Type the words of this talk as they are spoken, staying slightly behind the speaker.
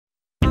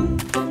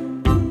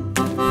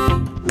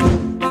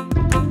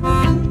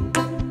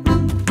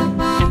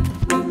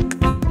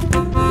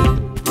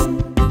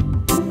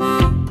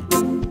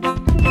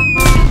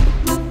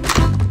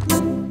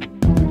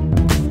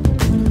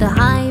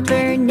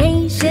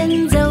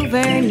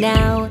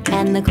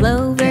and the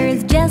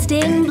clover's just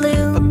in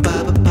bloom.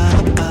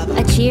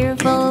 A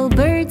cheerful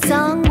bird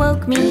song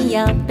woke me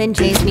up and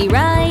chased me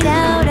right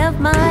out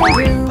of my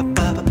room.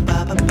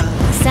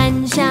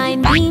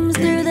 Sunshine beams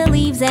through the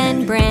leaves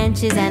and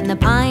branches, and the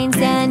pines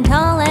stand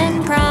tall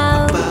and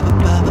proud.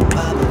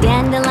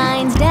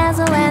 Dandelions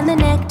dazzle and the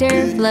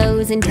nectar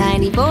flows, and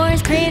tiny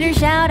forest critters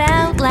shout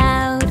out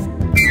loud.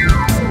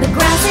 The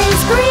grass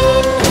is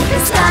green, the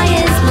sky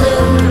is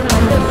blue,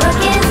 the brook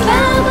is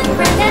found with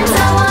friends, and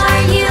so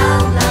are you.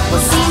 We'll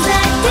seize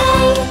that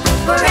day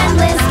for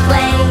endless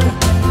play,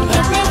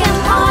 picnic and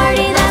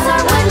party, that's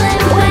our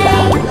woodland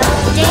way.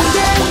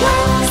 Danger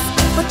lurks,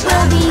 but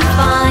we'll be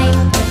fine.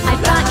 I've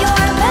got your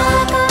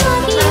back, I'm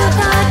lucky you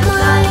got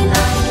mine.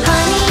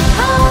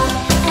 Honeycomb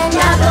and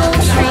apple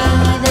tree,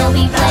 there'll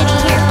be plenty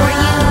here for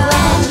you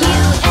and you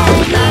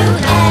and you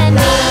and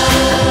me.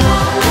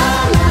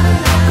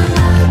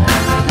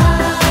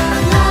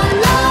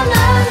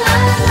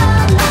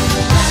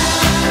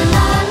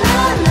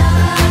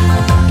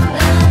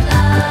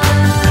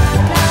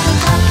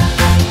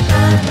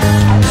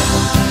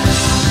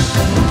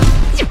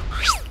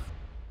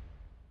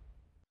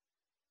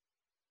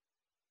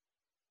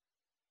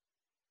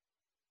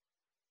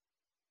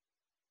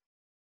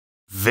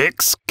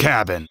 Vic's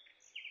cabin.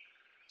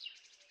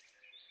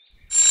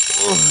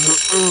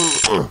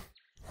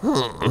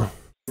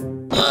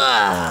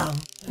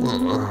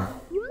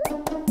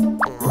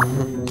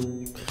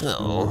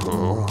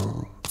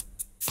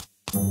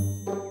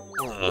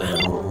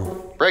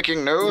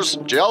 Breaking news.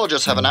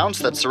 Geologists have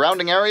announced that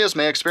surrounding areas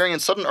may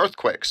experience sudden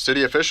earthquakes.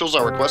 City officials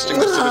are requesting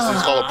that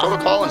citizens follow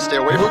protocol and stay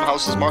away from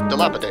houses marked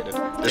dilapidated.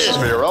 This is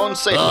for your own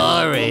safety.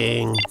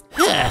 Boring.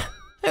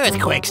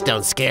 Earthquakes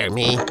don't scare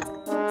me.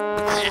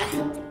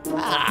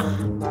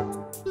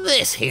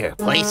 This here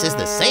place is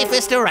the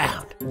safest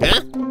around.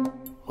 Huh?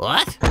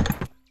 What?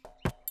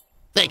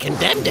 They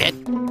condemned it?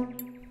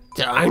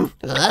 Darn.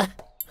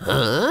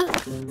 Huh?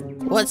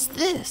 What's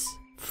this?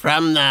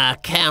 From the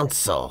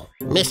council.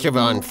 Mr.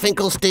 Von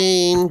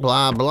Finkelstein,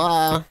 blah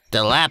blah.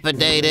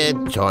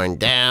 Dilapidated, torn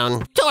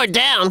down. Torn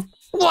down?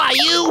 Why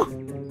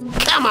you?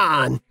 Come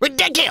on!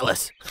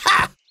 Ridiculous!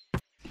 Ha!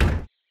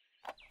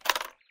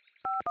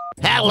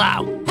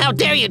 Hello! How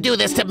dare you do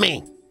this to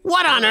me?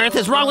 What on earth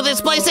is wrong with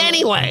this place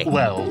anyway?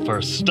 Well,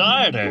 for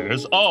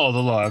starters, all the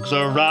logs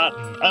are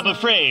rotten. I'm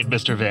afraid,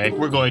 Mr. Vic,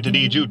 we're going to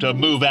need you to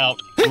move out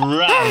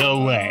right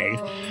away.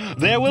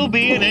 There will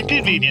be an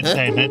inconvenience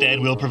payment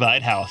and we'll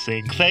provide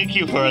housing. Thank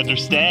you for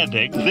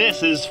understanding.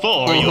 This is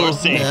for your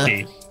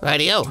safety.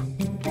 Rightio.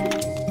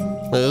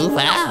 Move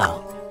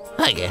out.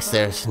 I guess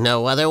there's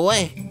no other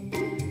way.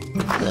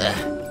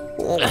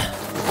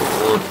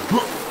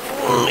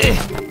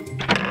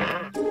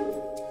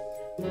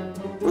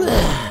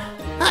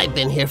 I've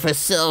been here for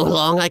so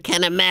long, I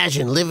can't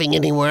imagine living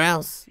anywhere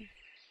else.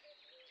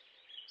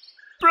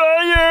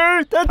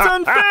 Briar, that's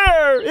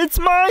unfair! It's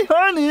my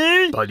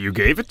honey! But you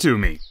gave it to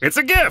me. It's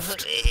a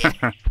gift!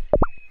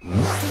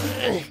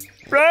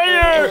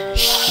 Briar!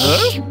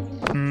 Huh?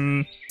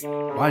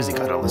 Why's he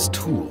got all his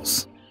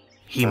tools?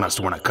 He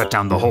must want to cut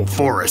down the whole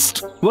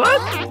forest.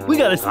 What? We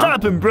gotta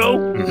stop him, bro!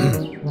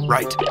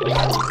 Right.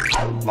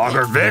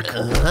 Logger Vic?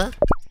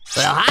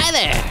 Well, hi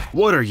there.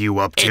 What are you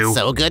up to? It's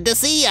so good to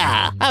see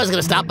ya. I was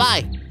gonna stop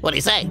by. What do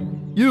you say?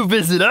 You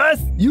visit us?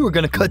 You were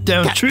gonna cut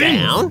down trees.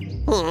 Down?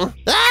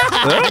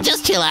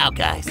 Just chill out,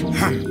 guys.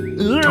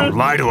 Don't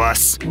lie to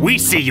us. We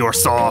see your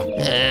saw.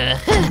 Hey,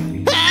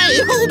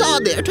 hold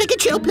on there. Take a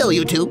chill pill,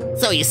 you two.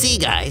 So you see,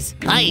 guys,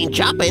 I ain't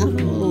chopping.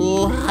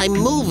 Oh, I'm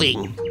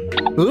moving.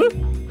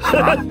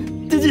 Huh?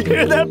 Did you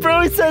hear that,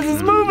 bro? He says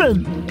he's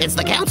moving. It's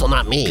the council,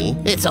 not me.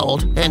 It's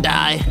old, and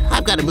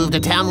I've got to move to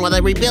town while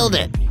they rebuild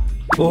it.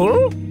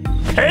 Oh?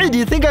 Hey, do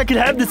you think I could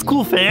have this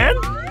cool fan?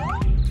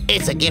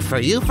 It's a gift for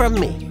you from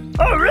me.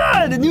 All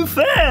right, a new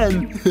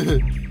fan.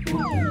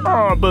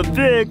 Aw, but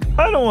Vic,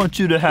 I don't want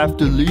you to have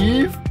to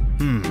leave.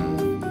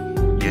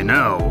 You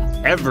know,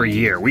 every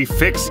year we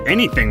fix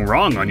anything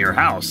wrong on your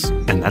house,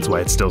 and that's why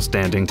it's still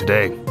standing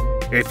today.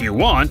 If you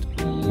want,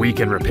 we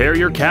can repair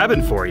your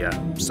cabin for you,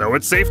 so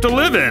it's safe to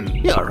live in.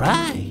 You're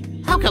right.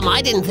 How come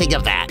I didn't think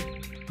of that?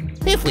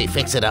 If we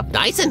fix it up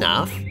nice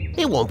enough,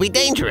 it won't be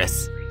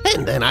dangerous.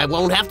 And then I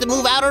won't have to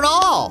move out at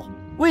all.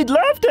 We'd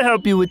love to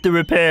help you with the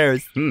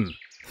repairs.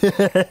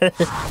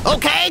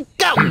 Okay,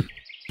 go!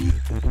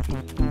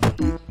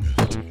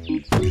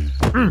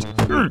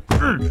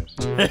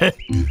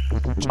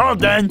 All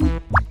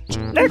done.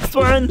 Next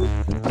one.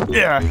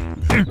 Yeah.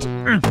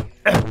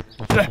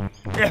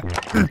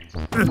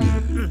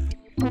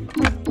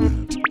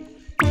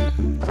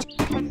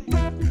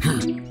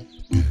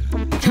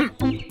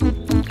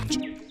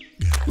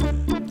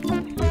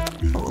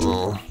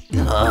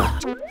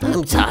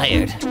 I'm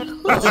tired.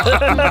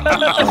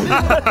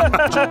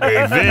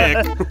 Hey, Vic.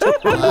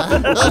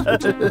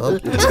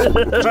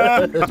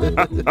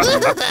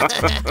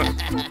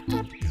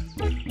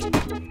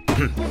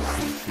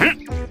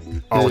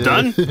 All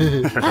done?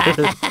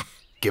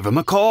 Give him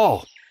a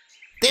call.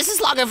 This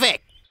is Logger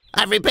Vic.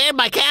 I've repaired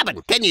my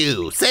cabin. Can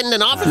you send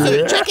an officer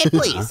to check it,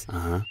 please?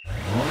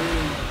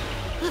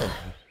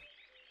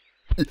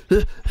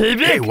 Hey,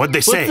 Vic, Hey, what'd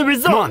they say? What's the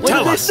result? Come on, what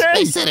tell did us. they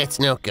They say? said it's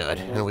no good,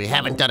 and we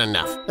haven't done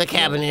enough. The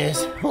cabin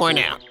is worn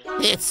out.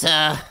 It's,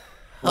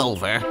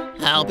 over.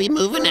 I'll be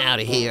moving out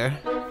of here.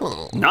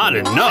 Not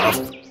enough.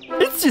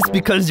 It's just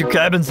because your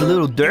cabin's a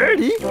little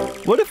dirty.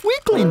 What if we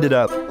cleaned it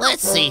up?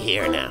 Let's see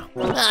here now.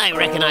 I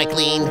reckon I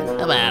cleaned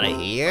about a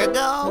year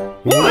ago.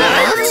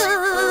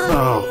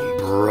 Oh,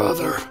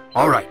 brother.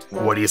 All right,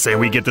 what do you say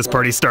we get this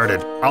party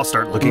started? I'll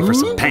start looking for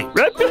some paint.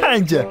 Right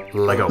behind you.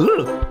 Lego.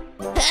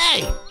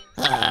 Hey!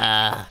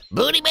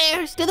 Booty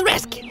bears to the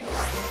rescue.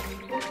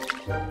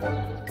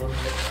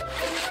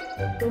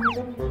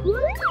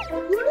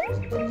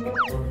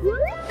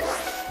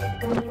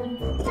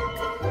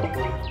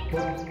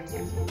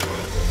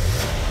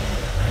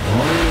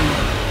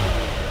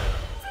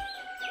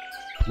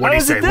 What do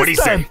you say? What do you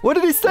say? What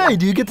did he say?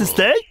 Do you get to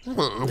stay?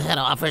 That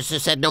officer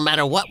said no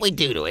matter what we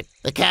do to it,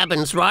 the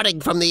cabin's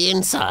rotting from the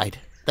inside.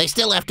 They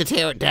still have to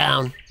tear it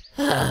down.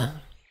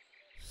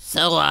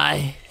 So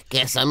I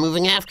guess I'm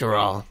moving after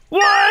all.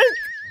 What?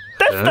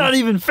 That's not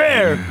even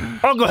fair.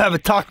 I'll go have a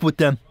talk with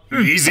them.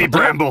 Easy,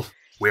 Bramble.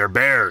 We're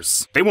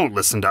bears. They won't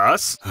listen to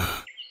us.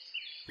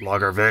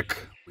 Logger Vic,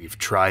 we've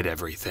tried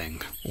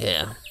everything.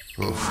 Yeah.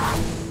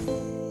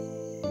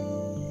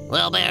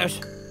 Well, bears,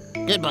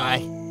 goodbye.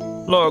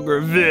 Logger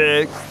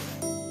Vic,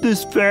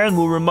 this fan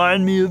will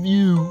remind me of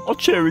you. I'll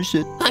cherish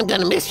it. I'm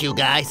gonna miss you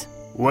guys.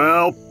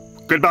 Well,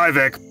 goodbye,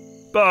 Vic.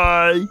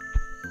 Bye.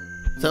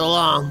 So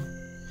long.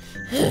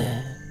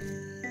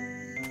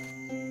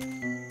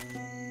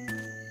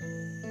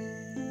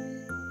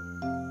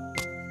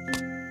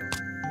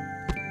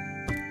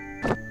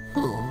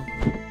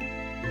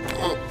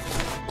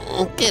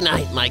 Good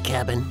night, my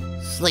cabin.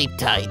 Sleep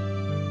tight.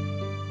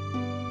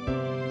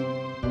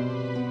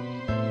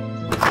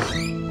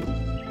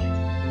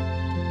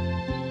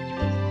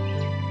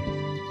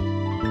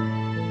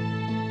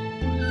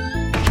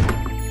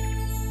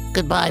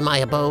 Goodbye, my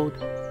abode.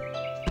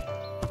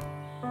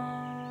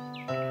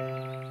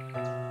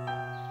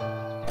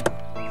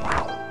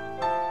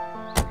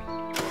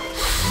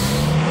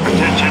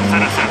 Attention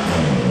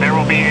citizens, there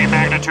will be a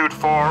magnitude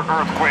 4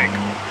 earthquake.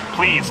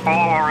 Please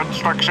follow our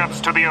instructions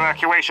to the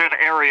evacuation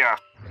area.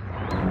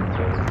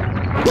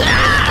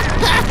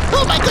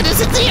 Oh my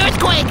goodness, it's the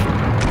earthquake!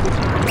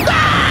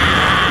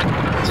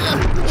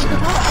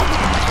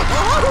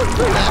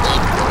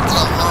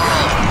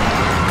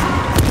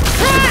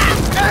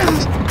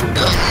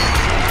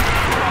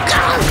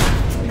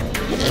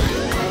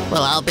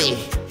 Well, I'll be.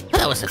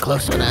 That was a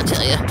close one, I'll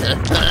tell you.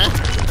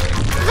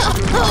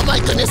 Oh my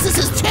goodness, this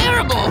is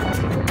terrible!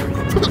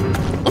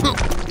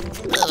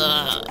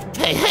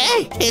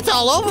 Hey, it's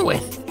all over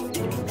with.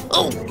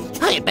 Oh,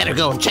 I had better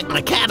go and check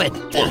my cabin.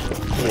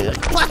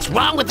 What's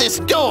wrong with this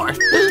door?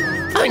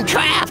 I'm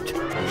trapped.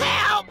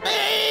 Help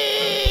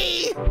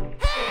me!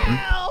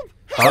 Help!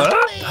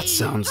 That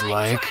sounds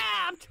like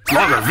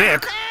Logger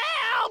Vic.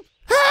 Help!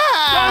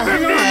 Logger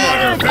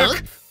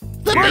Vic.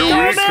 The Here we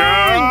bears!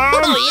 come.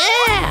 Oh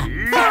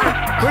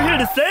yeah! We're here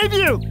to save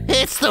you.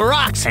 It's the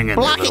rocks Hang in there,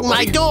 blocking little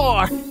my buddy.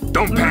 door.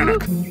 Don't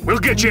panic. We'll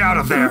get you out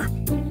of there.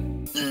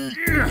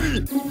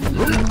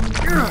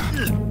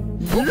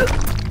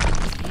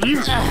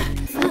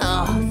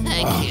 Oh,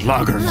 thank you.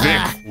 Logger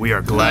Vic, we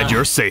are glad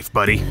you're safe,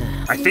 buddy.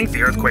 I think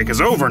the earthquake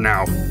is over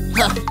now.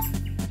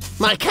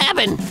 My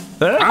cabin.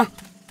 Huh?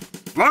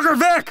 Logger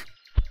Vic!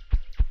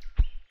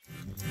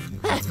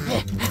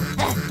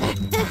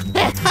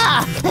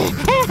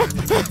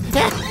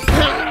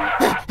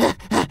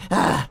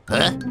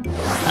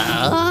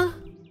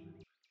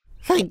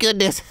 Thank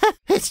goodness.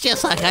 It's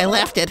just like I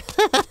left it.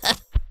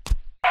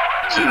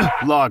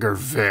 Logger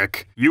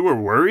Vic, you were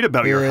worried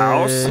about your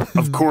house?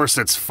 Of course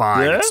it's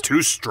fine. Yeah? It's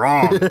too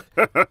strong.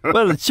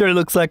 Well, it sure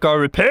looks like our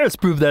repairs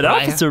proved that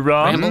officer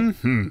wrong.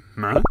 Ramble.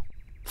 Huh?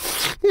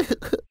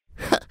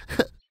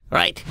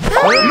 Right.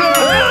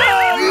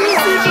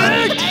 Easy,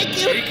 Vic.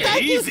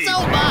 Thank you easy.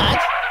 so much.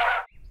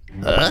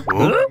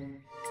 Oh,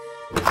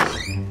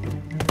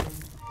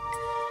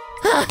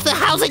 The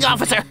housing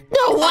officer.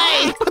 No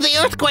way. The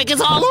earthquake is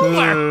all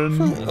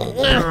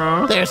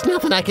over. There's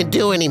nothing I can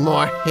do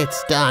anymore.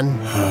 It's done.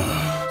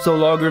 So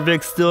Logger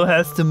Vic still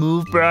has to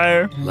move,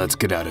 Briar? let's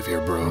get out of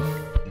here, bro.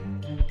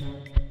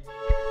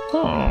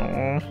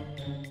 Oh.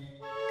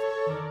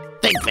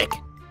 Think, Vic.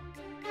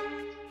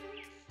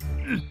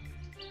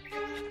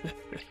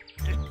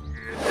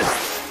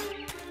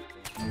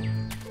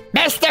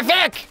 Mr.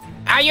 Vic,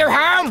 are you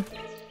home?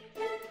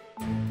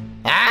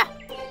 Huh?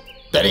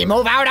 Did he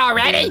move out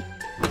already?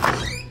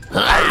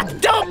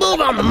 Don't move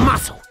a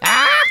muscle.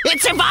 Huh?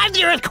 It survived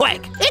the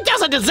earthquake. It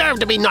doesn't deserve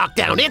to be knocked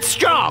down. It's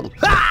strong.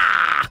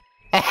 Ah!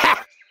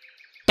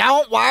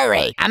 Don't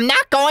worry, I'm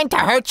not going to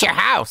hurt your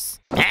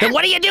house. Then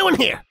what are you doing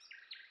here?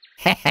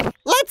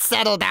 Let's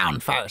settle down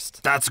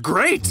first. That's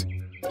great.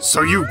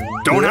 So you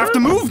don't have to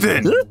move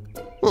then.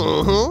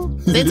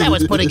 Since I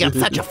was putting up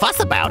such a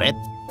fuss about it,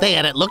 they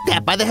had it looked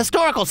at by the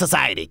Historical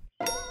Society.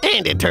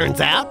 And it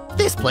turns out,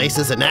 this place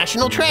is a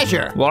national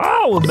treasure.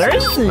 Wow,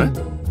 amazing.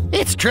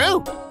 It's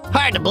true.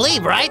 Hard to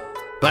believe, right?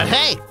 But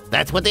hey,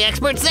 that's what the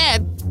expert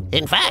said.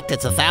 In fact,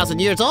 it's 1,000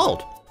 years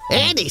old.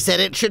 Andy said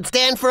it should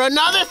stand for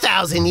another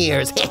 1,000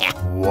 years.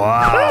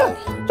 Wow.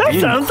 That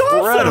sounds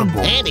awesome.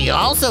 Andy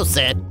also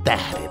said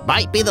that it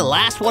might be the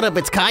last one of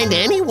its kind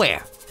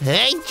anywhere.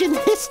 Ancient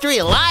history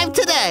alive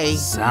today.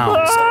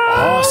 Sounds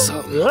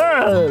awesome.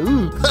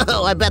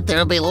 Oh, I bet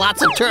there'll be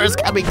lots of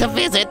tourists coming to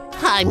visit.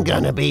 I'm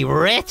gonna be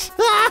rich.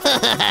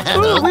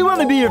 Ooh, we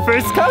want to be your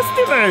first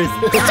customers.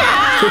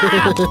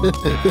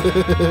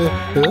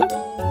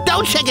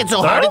 Don't shake it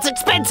so hard, it's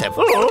expensive.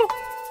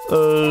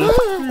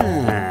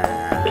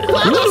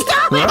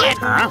 Stop it!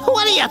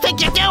 What do you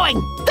think you're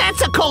doing?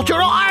 That's a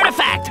cultural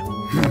artifact.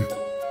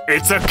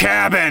 It's a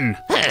cabin.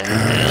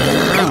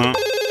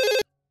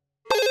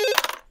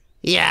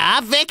 Yeah,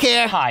 Vic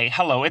here. Hi,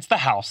 hello, it's the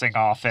housing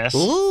office.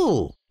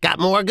 Ooh, got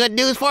more good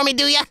news for me,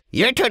 do ya?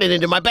 You're turning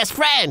into my best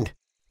friend.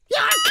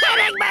 You're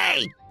kidding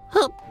me!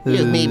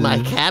 You mean my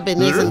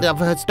cabin isn't of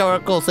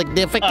historical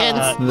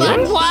significance?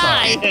 But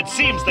why? Sorry, it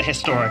seems the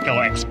historical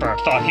expert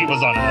thought he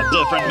was on a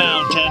different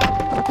mountain.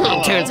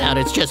 It turns out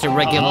it's just a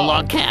regular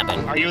log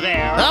cabin. Are you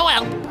there? Oh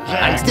well,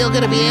 I'm still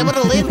gonna be able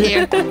to live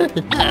here.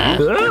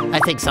 I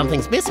think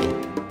something's missing.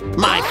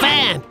 My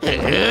fan!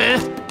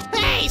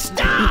 Hey,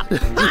 stop!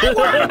 I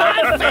want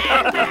my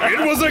fan! It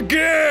was a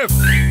gift.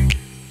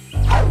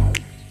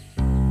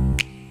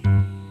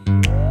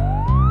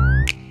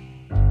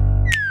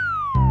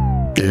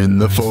 In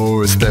the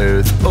forest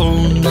there's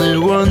only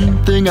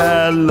one thing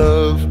I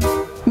love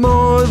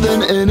more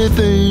than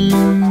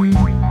anything.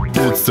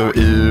 It's so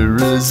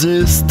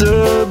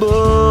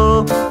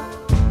irresistible.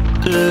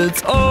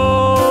 It's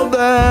all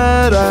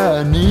that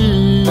I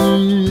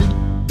need.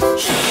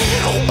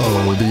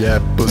 Oh, the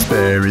apples,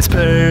 berries,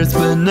 pears,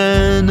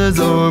 bananas,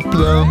 or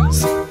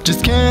plums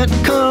just can't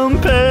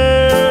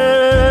compare.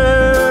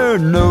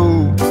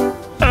 No,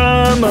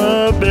 I'm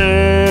a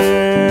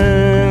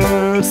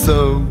bear,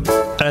 so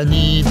I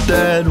need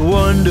that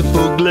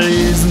wonderful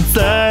glaze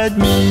inside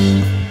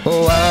me.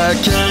 Oh, I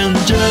can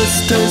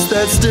just taste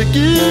that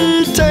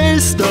sticky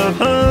taste of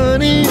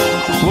honey,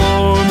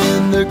 warm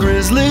in the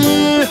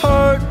grizzly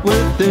heart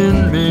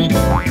within me.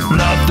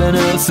 Nothing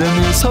else in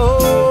this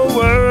whole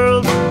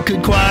world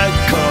could quite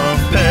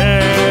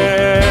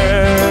compare.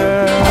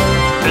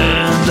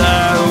 And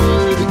I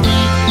would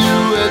eat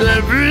you at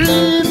every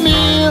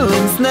meal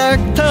and snack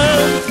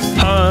time.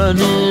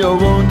 Honey, oh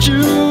won't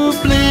you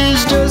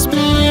please just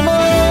be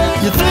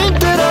mine? You think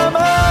that I'm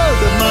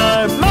out of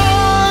my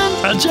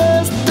mind, I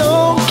just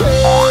don't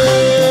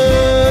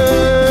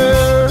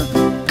care,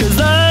 'cause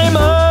I'm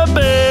a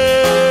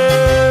bear.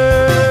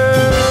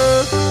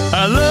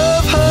 I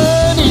love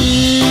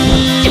honey,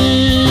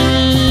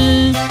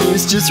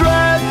 it's just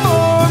right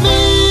for me.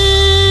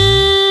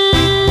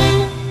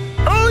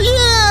 Oh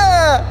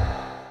yeah!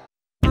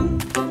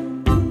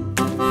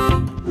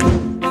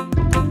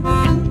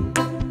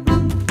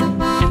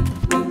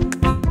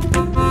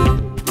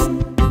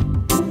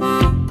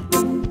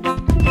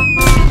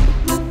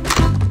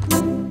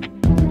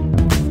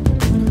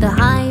 The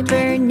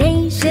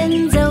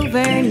hibernation's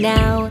over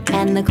now,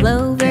 and the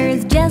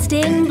clover's just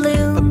in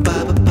bloom.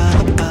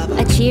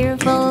 A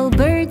cheerful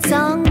bird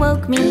song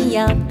woke me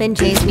up and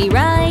chased me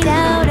right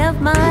out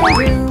of my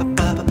room.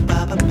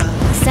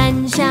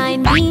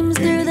 Sunshine beams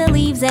through the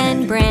leaves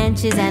and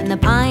branches, and the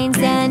pines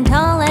stand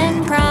tall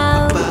and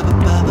proud.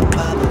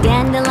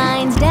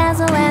 Dandelions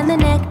dazzle and the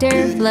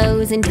nectar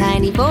flows, and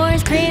tiny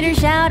forest critters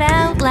shout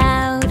out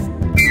loud.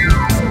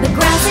 The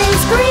grass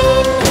is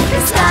green,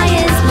 the sky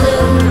is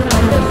blue,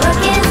 the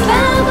brook is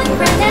found with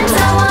friends, and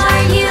so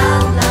are you.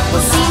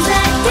 We'll seize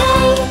that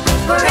day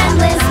for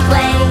endless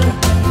play,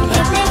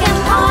 picnic and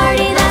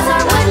party, that's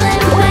our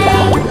woodland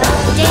way.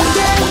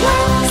 Danger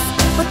lurks,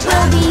 but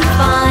we'll be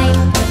fine.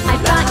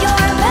 I've got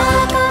your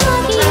back, I'm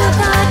lucky you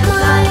got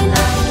mine.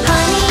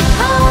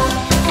 Honeycomb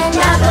and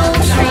apple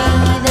tree,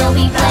 there'll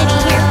be plenty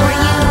here for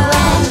you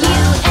and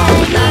you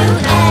and you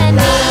and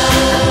me.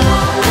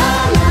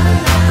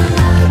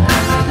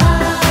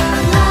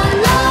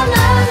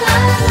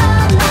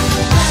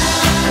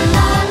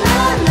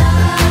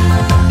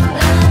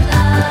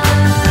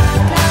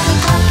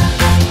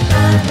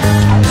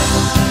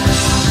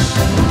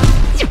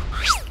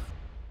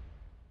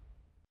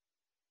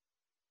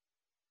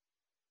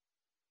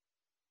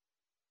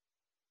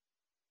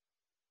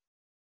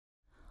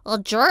 A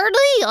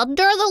journey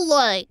under the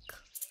lake.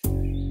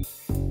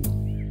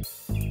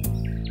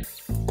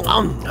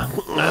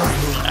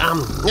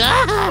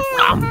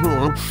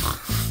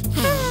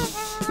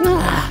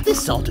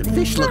 This salted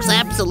fish looks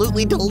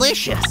absolutely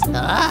delicious.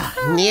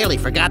 Nearly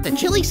forgot the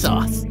chili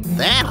sauce.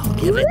 That'll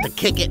give it the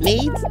kick it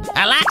needs.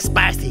 I like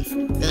spicy.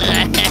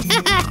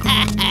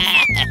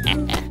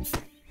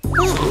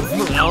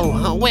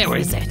 Oh, where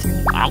is it?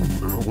 I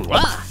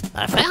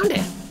found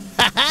it.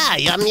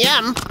 Yum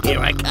yum. Here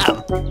I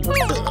come.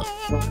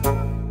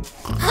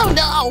 Oh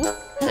no!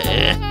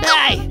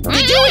 Hey,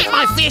 did you eat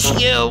my fish,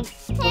 you?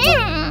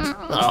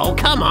 Oh,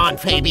 come on,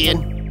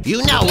 Fabian.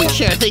 You know we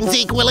share things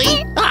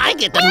equally. I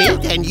get the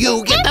meat and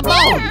you get the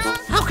bones.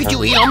 How could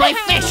you eat all my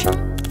fish?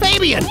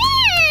 Fabian!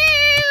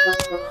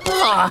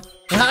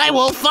 I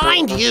will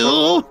find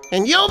you,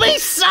 and you'll be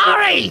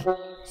sorry,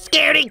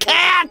 scaredy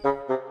cat!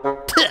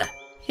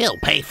 He'll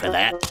pay for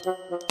that.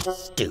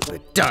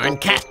 Stupid darn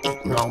cat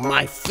eating all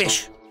my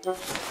fish.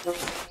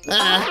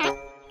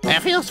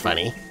 That feels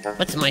funny.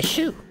 What's in my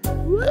shoe?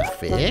 A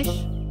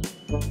fish?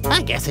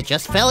 I guess it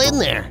just fell in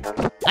there.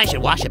 I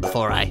should wash it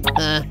before I...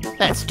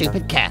 that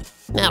stupid cat.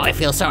 Now I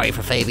feel sorry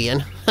for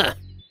Fabian. Huh.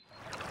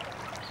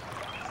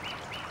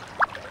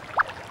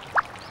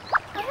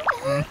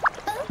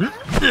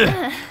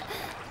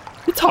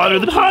 It's hotter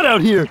than hot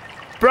out here.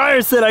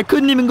 Briar said I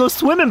couldn't even go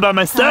swimming by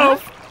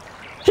myself.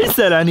 He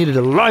said I needed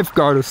a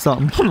lifeguard or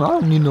something. I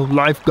don't need no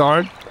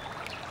lifeguard.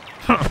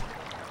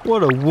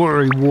 What a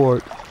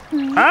worrywart.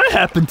 I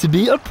happen to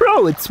be a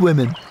pro at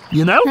swimming,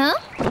 you know?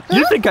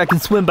 You think I can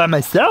swim by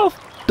myself,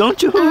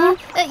 don't you?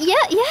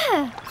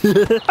 Yeah.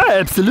 I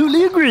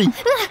absolutely agree.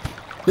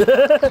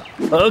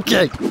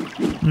 Okay.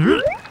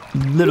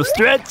 Little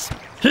stretch.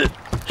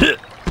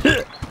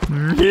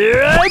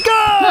 Here I go!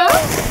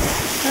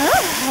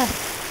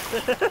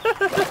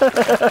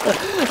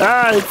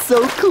 Ah, it's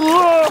so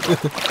cool!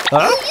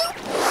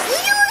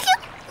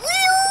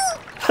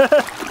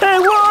 Hey,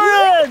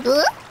 Warren!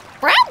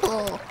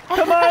 Bramble!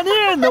 Come on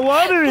in, the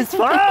water is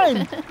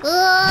fine.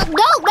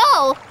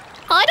 No.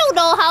 I don't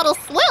know how to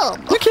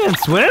swim. You can't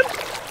swim?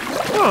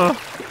 Oh,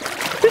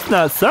 it's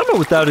not summer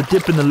without a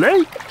dip in the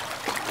lake.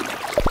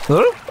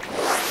 Huh?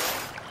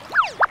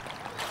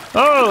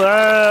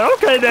 Oh,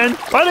 okay then.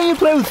 Why don't you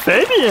play with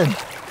Fabian?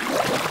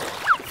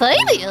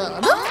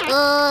 Fabian?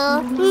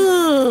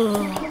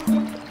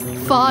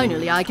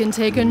 Finally, I can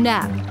take a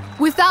nap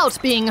without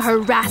being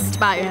harassed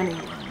by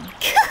anyone.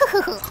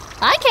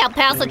 I can't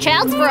pass a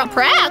chance for a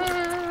prank.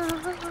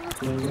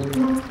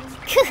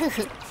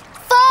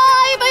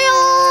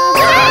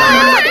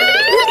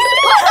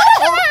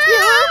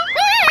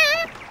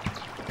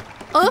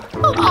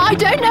 I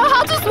don't know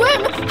how to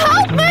swim.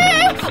 Help me!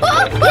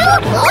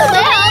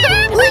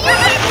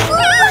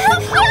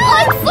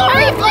 I'm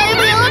sorry,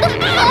 Fabian.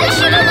 I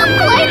shouldn't have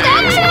played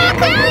that trick.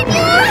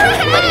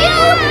 But you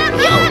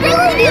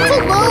really need to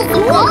lose the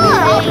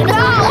line.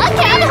 I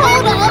can't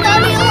hold on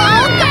any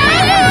longer.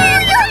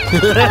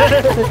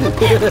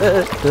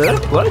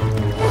 What?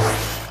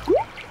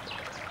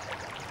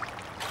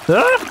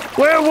 Huh?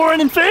 Where are Warren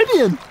and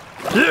Fabian?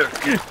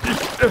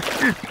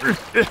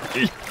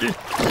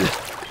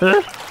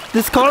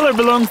 This collar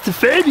belongs to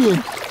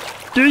Fabian.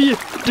 Do you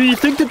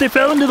think that they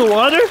fell into the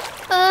water?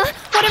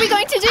 What are we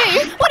going to do?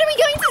 What are we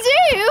going to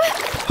do?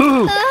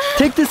 Ooh,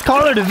 take this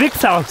collar to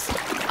Vic's house.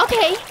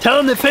 Okay. Tell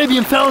him that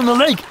Fabian fell in the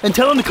lake and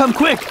tell him to come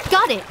quick.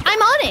 Got it.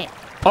 I'm on it.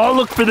 I'll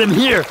look for them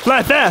here.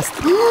 Fly fast.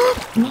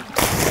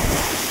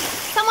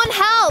 Someone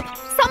help!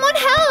 Someone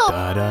help!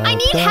 I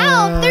need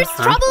help! There's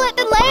trouble at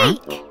the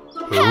lake!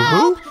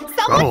 Help!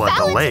 Someone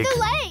fell into the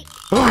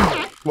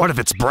lake! What if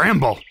it's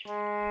Bramble?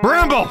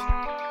 Bramble!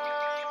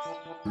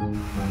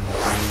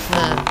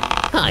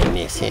 I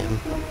miss him.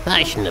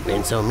 I shouldn't have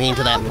been so mean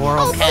to that poor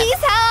old cat.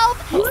 Please help!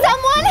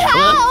 Someone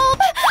help!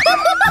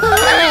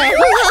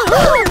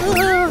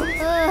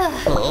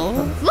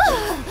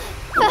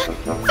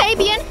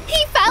 Fabian,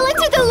 he fell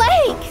into the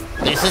lake!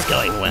 This is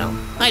going well.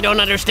 I don't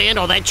understand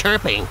all that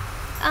chirping.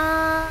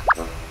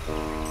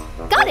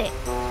 Got it.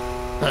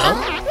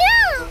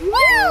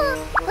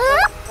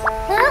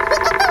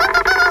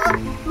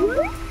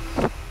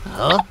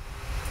 Huh?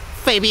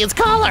 Fabian's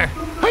collar!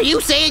 Are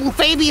you saying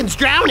Fabian's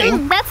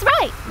drowning? That's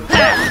right.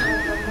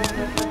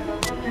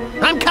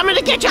 I'm coming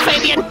to get you,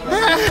 Fabian!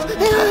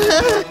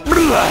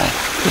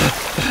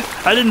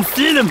 I didn't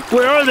see them.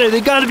 Where are they?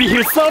 They gotta be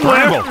here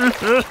somewhere.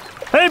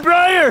 Hey,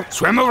 Briar!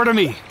 Swim over to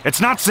me.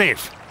 It's not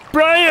safe.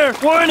 Briar!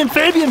 Warren and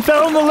Fabian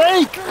fell in the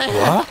lake.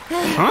 What?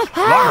 Huh?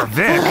 Laura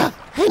Vic?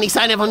 Any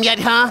sign of him yet,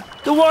 huh?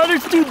 The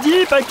water's too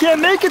deep. I can't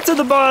make it to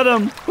the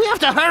bottom. We have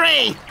to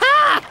hurry!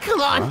 Ah,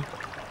 come on!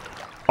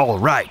 All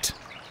right.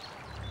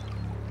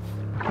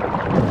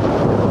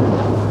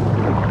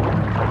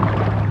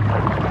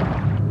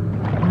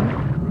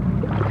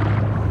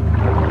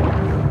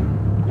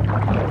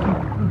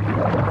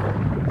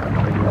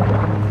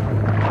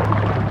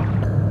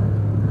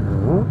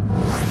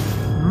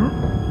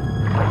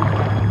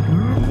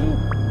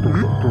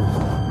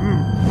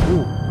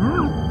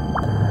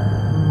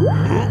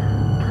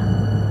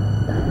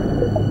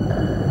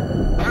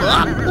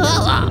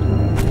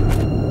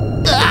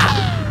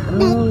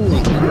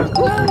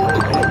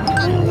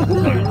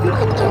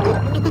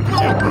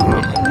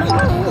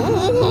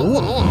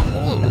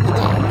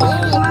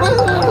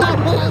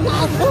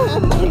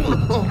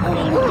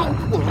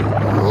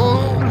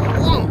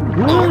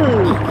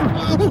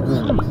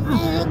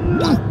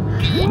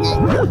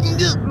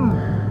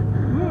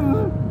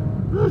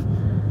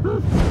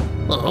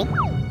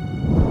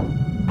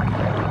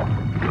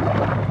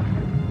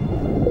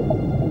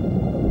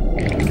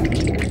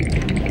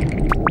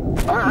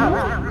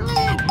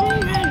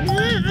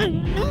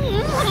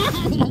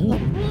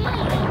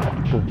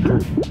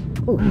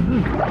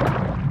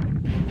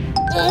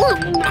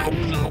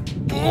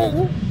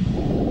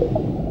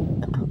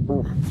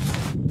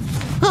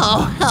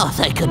 Oh,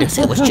 thank goodness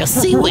it was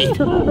just seaweed.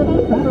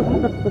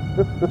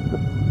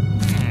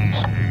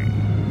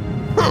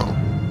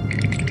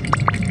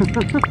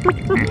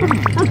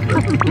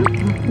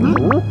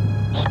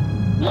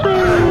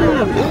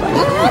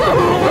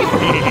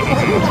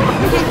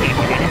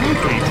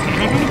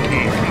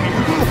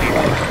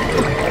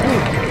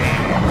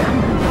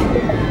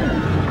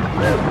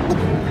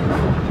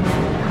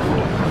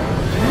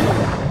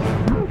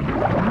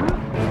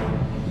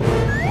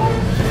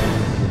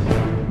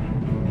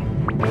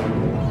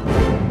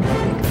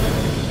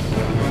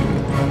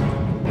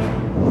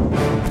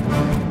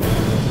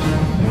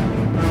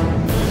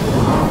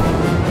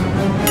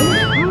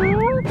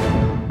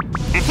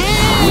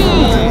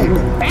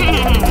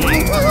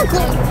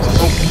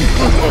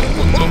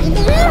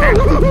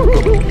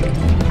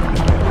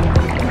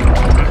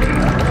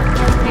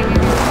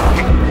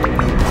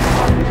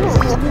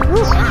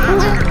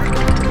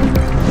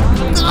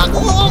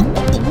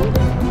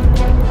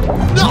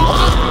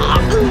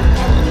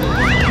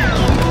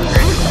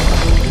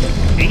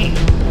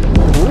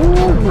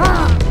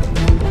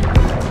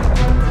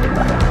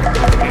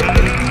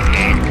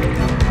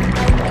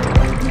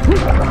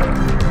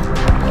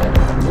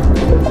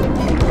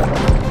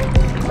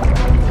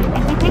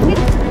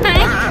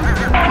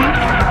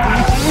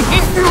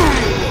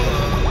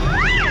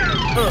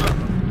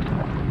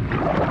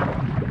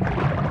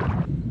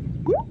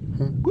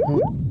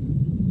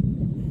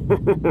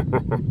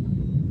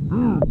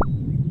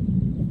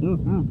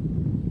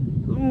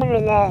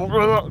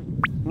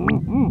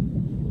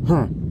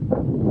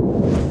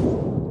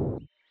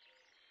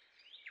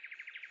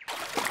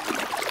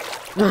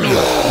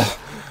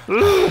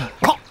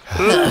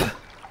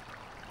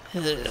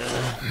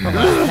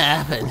 What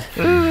happened?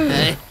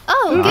 Hey?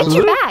 Oh, good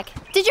you're back.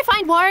 Did you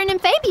find Warren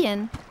and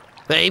Fabian?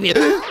 Fabian?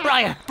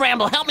 Briar,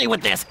 Bramble, help me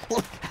with this.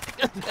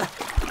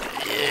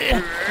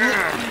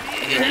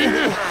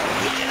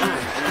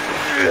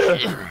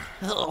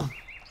 Oh,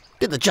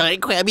 did the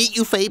giant crab eat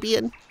you,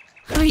 Fabian?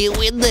 Are you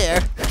in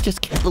there? I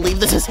just can't believe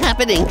this is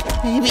happening.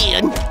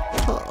 Fabian.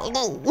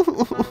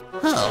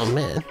 Oh,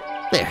 man.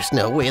 There's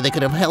no way they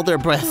could have held their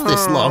breath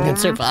this long and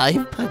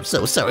survive. I'm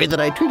so sorry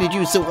that I treated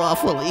you so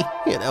awfully.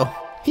 You know,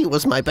 he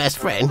was my best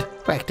friend.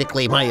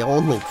 Practically my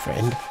only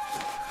friend.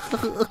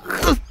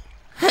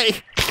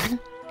 Hey.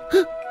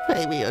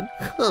 Fabian.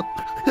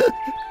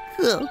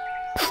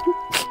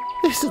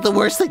 This is the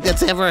worst thing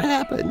that's ever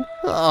happened.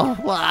 Oh,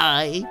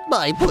 why?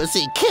 My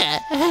pussy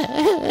cat.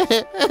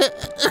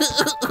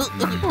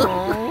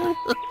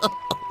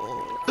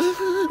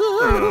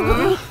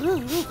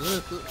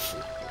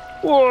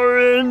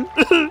 Warren,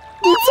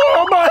 it's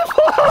all my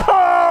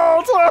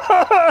fault!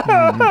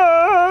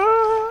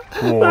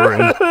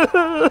 Warren,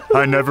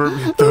 I never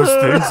meant those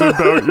things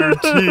about your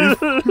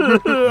teeth. You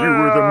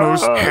were the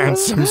most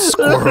handsome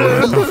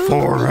squirrel in the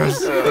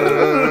forest.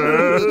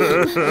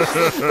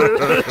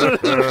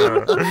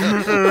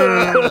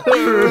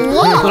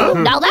 Whoa,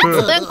 now that's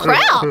a big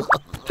crab.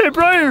 Hey,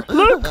 Briar,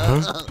 look!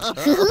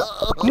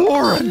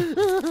 Warren!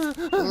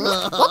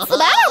 What's the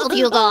matter with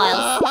you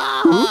guys?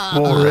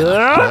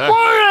 Warren!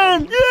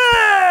 Warren!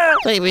 Yeah!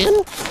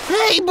 Fabian?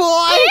 Hey,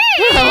 boy!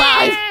 You're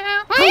alive!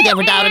 I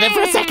never doubted it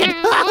for a second.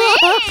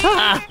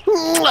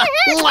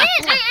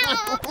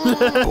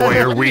 Boy,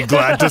 are we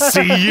glad to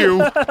see you!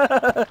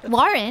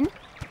 Warren,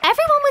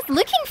 everyone was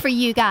looking for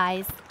you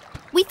guys.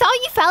 We thought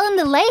you fell in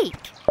the lake.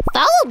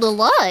 Fell in the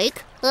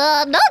lake?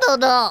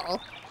 No.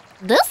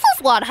 This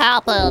is what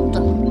happened.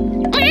 You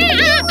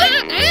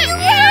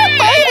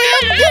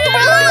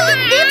really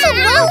need to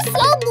know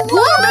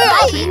someone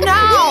right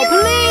now,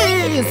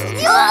 please.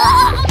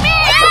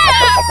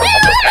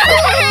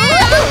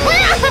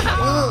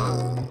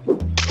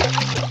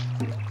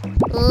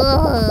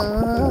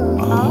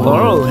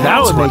 Oh,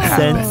 now it makes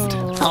sense.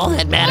 All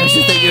that matters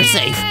is that you're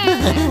safe.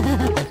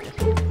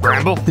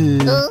 Bramble,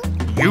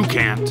 you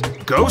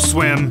can't go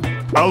swim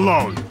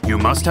alone. You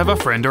must have a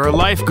friend or a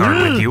lifeguard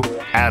with you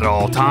at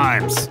all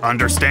times.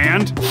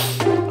 Understand?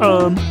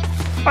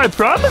 I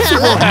promise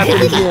it won't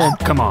happen again.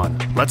 Come on,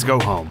 let's go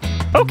home.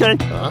 Okay.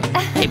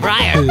 Hey,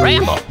 Briar,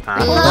 Bramble.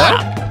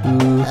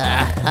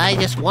 I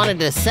just wanted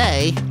to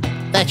say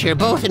that you're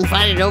both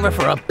invited over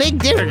for a big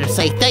dinner to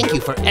say thank you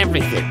for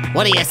everything.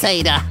 What do you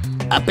say to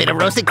a bit of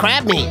roasted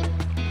crab meat?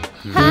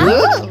 Yeah,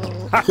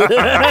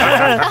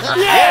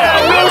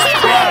 roast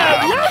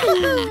crab!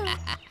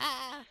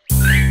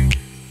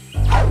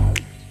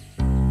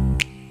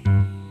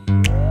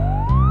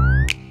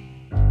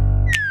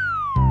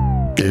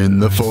 In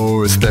the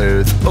forest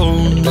there's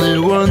only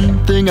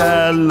one thing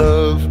I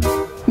love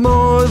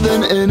more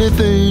than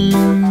anything.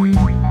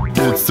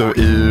 It's so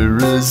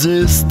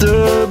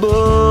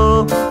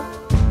irresistible.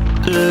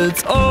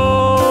 It's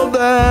all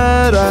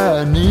that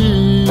I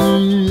need.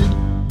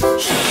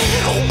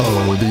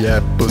 Oh, the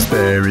apples,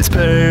 berries,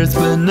 pears,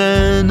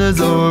 bananas,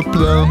 or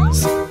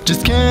plums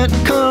just can't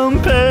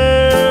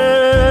compare.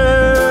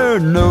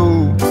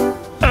 No,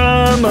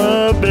 I'm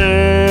a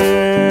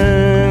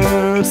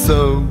bear,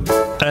 so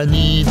I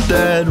need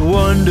that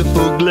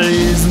wonderful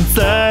glaze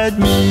inside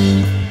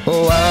me.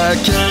 Oh, I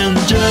can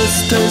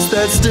just taste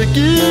that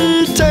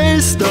sticky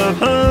taste of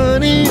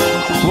honey,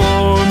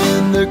 warm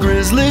in the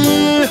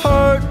grizzly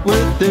heart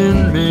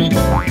within me.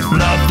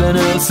 Nothing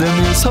else in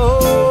this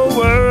whole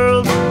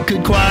world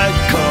could quite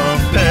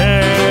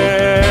compare.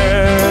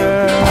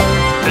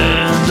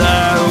 And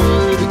I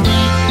would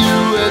eat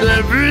you at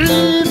every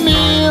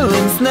meal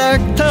and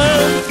snack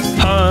time.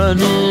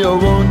 Honey, oh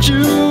won't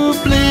you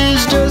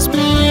please just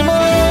be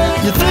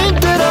mine? You think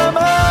that I'm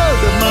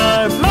out of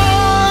my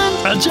mind,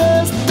 I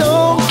just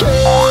don't care,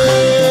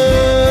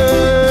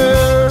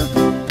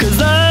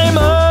 'cause I'm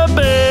a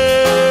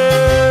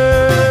bear.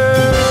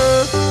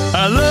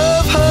 I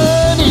love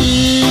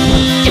honey,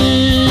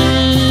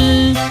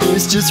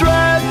 it's just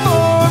right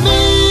for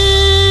me.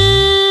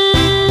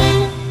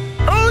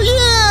 Oh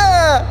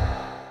yeah!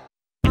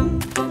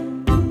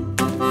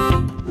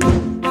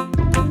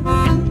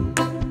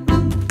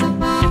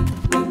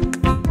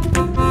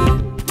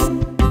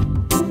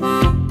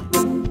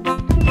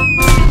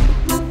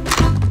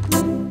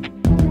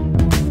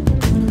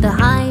 The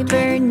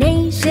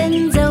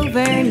hibernation's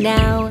over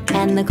now,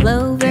 and the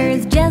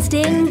clover's just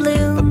in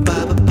bloom.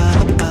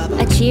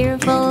 A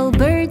cheerful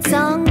bird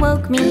song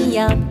woke me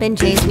up and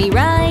chased me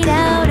right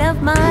out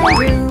of my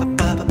room.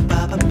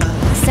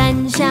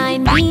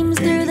 Sunshine beams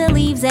through the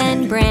leaves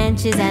and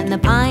branches, and the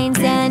pines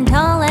stand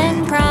tall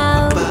and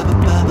proud.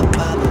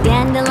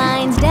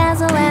 Dandelions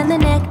dazzle and the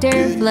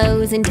nectar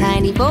flows, in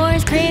tiny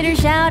forest critters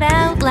shout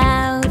out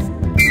loud.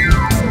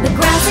 The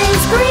grass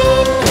is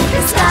green,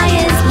 the sky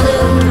is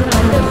blue,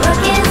 the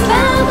brook is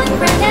found with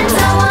friend, and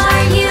so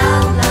are you.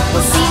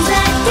 We'll seize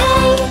that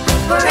day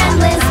for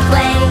endless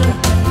play,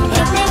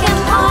 picnic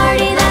and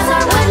party, that's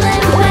our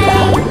woodland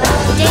way.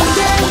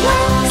 Danger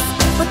lurks,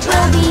 but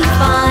we'll be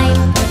fine.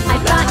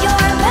 I've got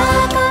your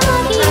back, I'm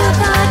lucky you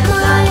got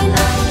mine.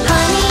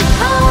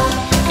 Honeycomb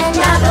and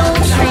apple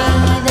tree,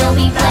 there'll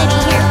be plenty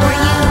here for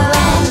you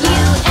and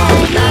you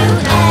and you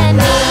and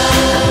me.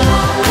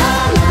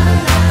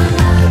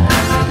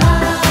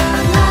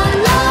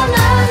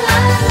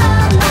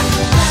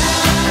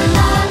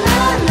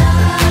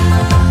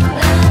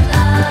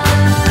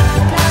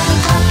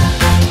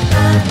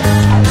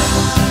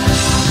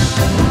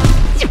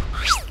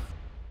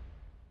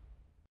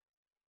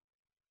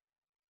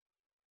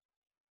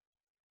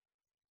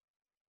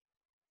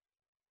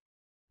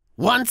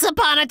 Once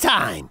Upon a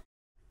Time,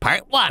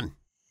 Part 1.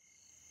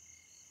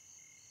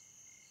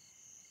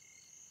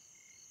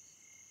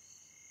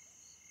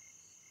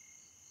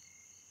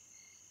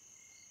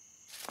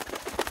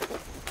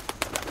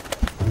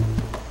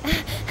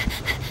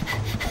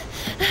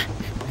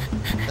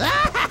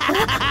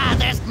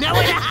 There's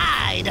nowhere to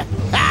hide!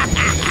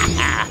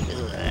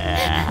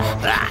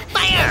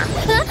 Fire!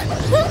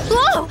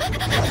 Whoa!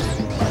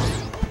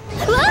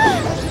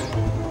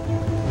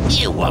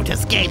 You won't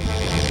escape!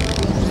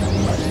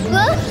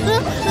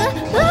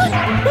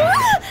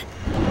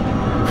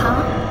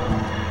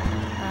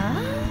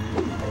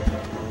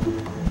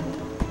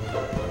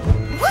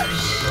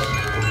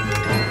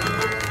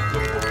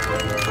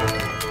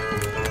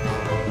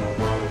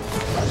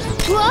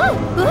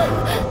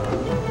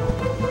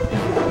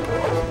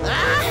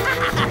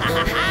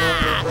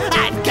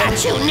 I've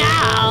got you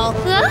now!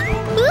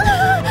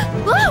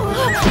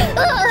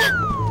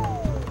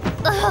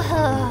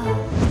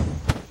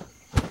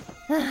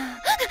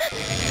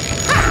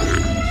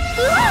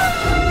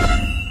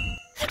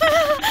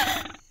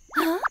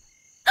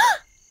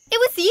 It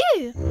was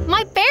you,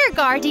 my bear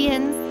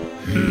guardians.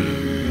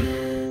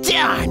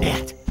 Darn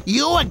it!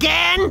 You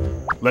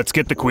again? Let's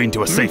get the queen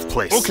to a safe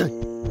place. Okay.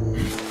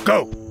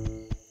 Go!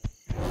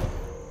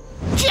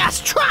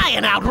 Just try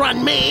and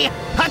outrun me!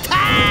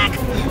 Attack!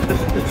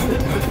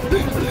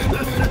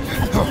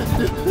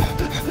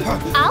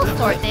 I'll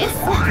thwart this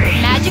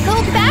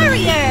magical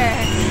barrier.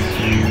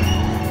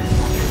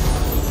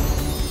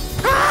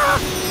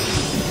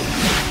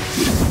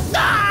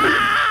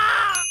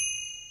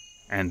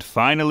 And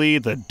finally,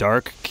 the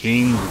Dark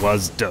King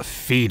was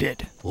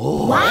defeated.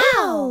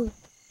 Wow!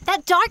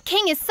 That Dark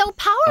King is so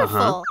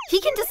powerful. He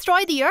can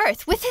destroy the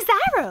earth with his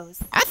arrows.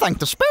 I think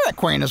the Spirit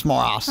Queen is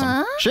more awesome.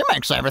 Huh? She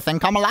makes everything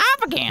come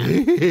alive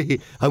again. Hey,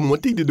 I'm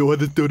wanting to know how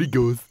the story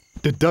goes.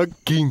 The Dark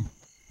King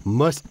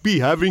must be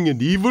having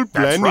an evil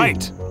plan. That's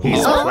right.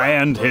 He's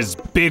planned his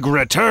big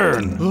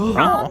return.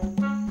 Huh?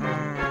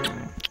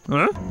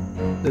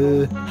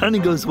 Honey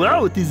goes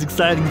well with these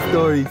exciting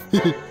stories.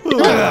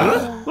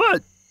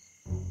 What?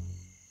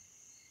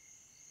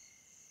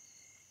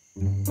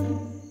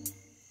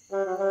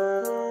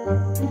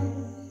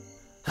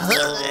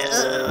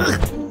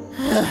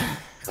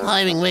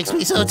 Climbing makes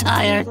me so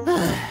tired.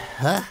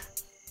 Huh?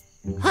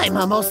 I'm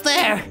almost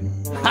there.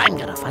 I'm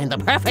gonna find the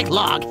perfect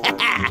log.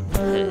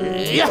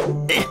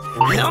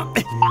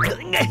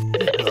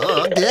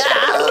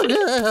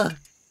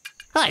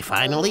 I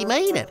finally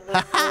made it.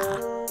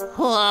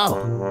 Whoa,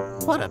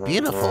 what a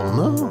beautiful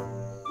moon.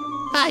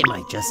 I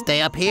might just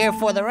stay up here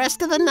for the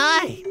rest of the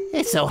night.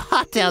 It's so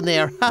hot down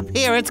there. Up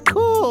here, it's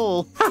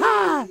cool.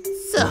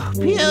 So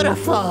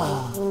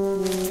beautiful.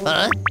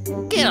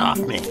 Get off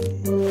me.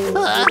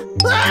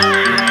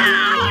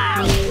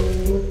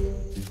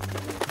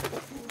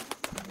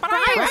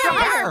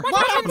 Briar,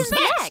 what happens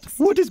next?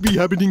 What is be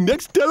happening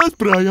next? Tell us,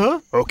 Briar.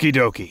 Okie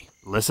dokie,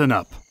 listen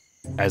up.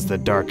 As the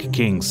Dark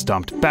King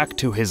stomped back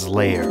to his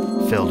lair,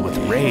 filled with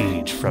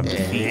rage from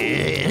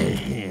defeat.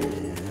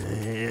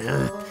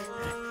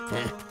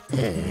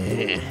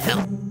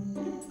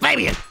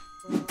 Fabian!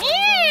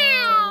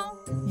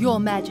 Your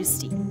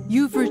Majesty,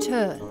 you've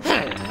returned.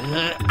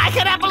 I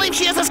cannot believe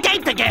she has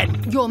escaped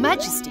again! Your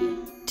Majesty,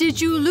 did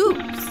you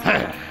lose?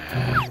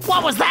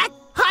 What was that?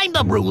 I'm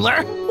the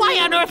ruler. Why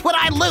on earth would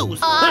I lose?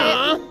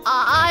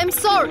 I'm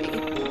sorry.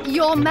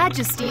 Your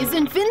Majesty is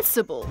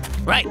invincible.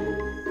 Right.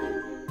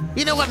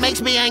 You know what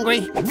makes me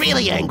angry?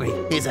 Really angry,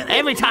 is that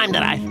every time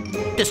that I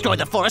destroy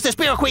the forest, the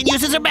Spirit Queen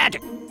uses her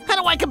magic.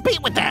 How do I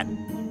compete with that?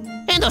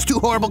 And those two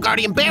horrible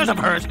guardian bears of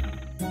hers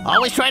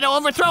always try to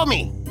overthrow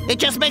me. It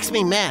just makes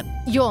me mad.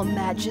 Your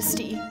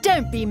Majesty,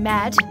 don't be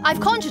mad. I've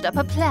conjured up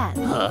a plan.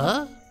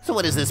 Huh? So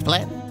what is this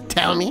plan?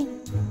 Tell me.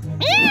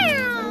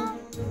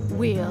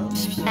 Wheel,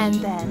 and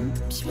then,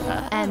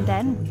 and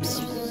then,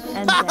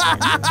 and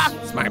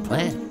then. Smart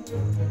plan.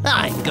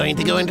 I'm going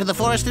to go into the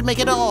forest and make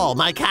it all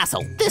my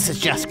castle. This is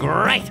just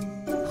great.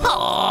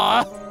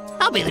 Oh,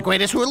 I'll be the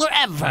greatest ruler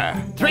ever.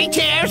 3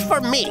 chairs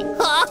for me.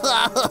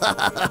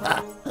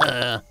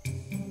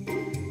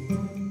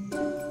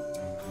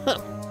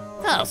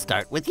 I'll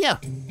start with you.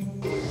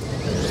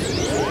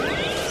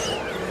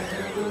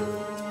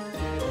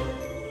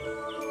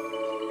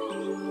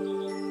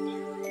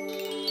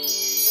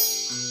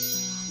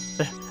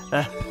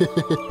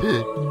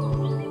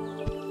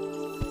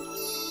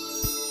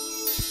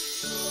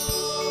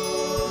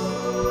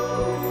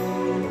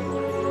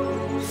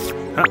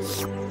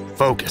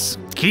 Focus.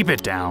 Keep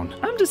it down.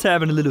 I'm just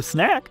having a little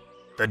snack.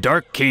 The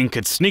Dark King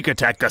could sneak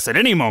attack us at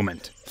any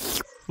moment.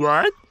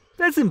 What?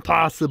 That's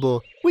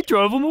impossible. We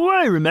drove him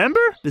away,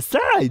 remember?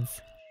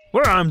 Besides,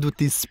 we're armed with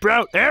these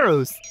sprout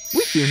arrows.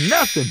 We fear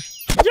nothing.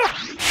 Yeah.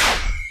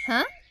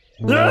 Huh?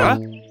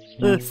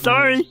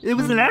 Sorry, it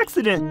was an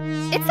accident.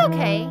 It's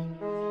okay.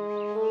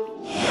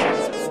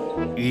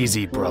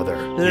 Easy, brother.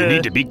 You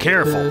need to be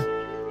careful.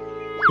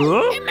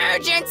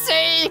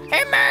 Emergency!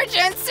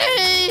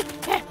 Emergency!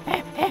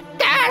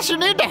 Guys, you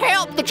need to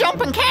help. The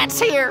jumping cat's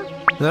here.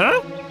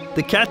 Huh?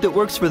 The cat that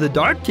works for the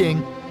Dark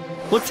King?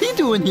 What's he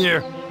doing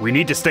here? We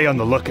need to stay on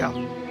the lookout.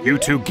 You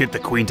two get the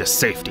queen to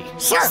safety.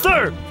 Sir!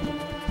 Sir!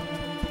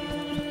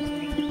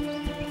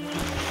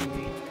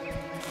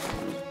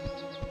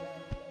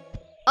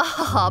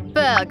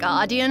 Bear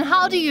Guardian,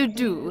 how do you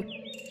do?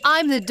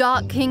 I'm the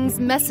Dark King's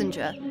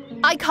messenger.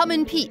 I come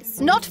in peace,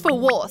 not for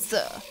war,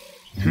 sir.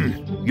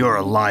 You're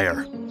a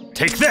liar.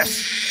 Take this!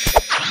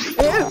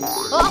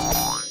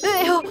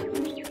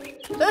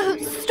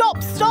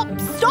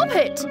 Stop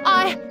it!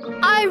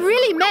 I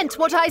really meant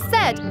what I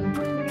said.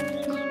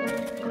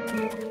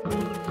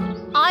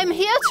 I'm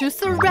here to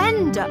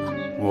surrender.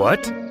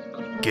 What?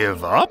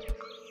 Give up?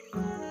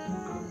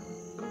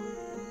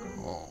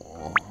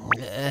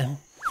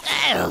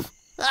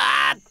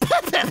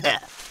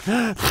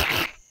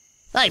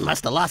 I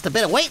must have lost a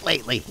bit of weight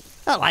lately.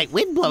 A light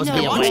wind blows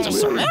me away.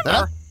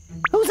 Huh?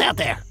 Who's out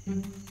there?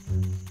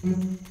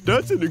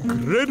 That's an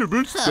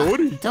incredible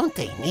story. Don't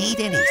they need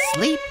any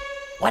sleep?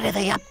 What are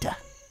they up to?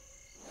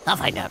 I'll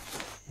find out.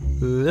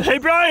 Hey,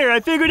 Briar, I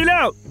figured it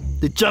out.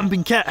 The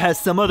jumping cat has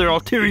some other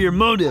ulterior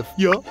motive.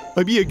 Yeah,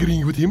 I be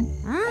agreeing with him.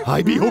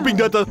 I be hoping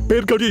that the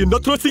bear guardian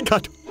not trusting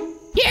cat.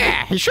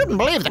 Yeah, you shouldn't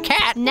believe the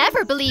cat.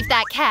 Never believe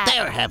that cat.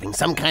 They're having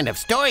some kind of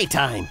story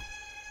time.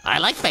 I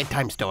like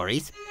bedtime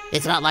stories.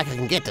 It's not like I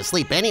can get to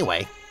sleep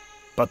anyway.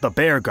 But the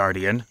bear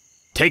guardian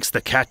takes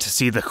the cat to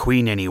see the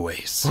queen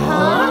anyways.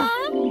 Huh?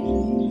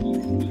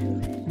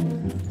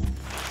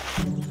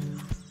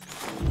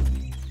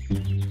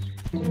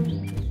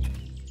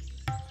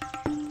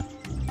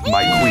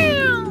 My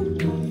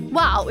queen.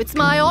 Wow, it's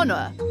my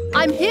honor.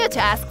 I'm here to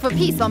ask for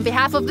peace on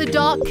behalf of the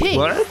Dark King.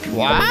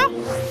 What?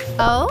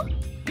 Oh?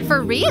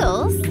 For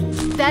reals?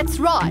 That's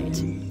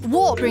right.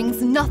 War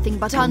brings nothing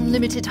but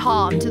unlimited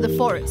harm to the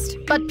forest.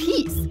 But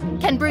peace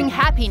can bring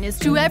happiness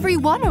to every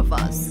one of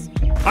us.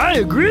 I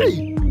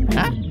agree.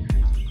 Huh?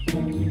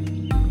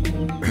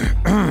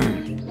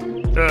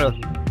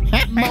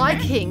 My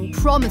king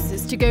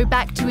promises to go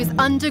back to his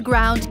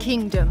underground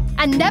kingdom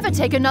and never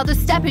take another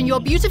step in your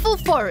beautiful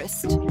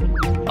forest.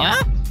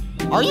 Huh?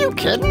 Are you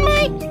kidding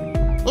me?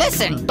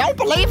 Listen, don't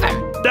believe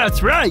him.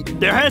 That's right.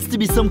 There has to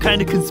be some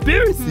kind of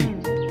conspiracy.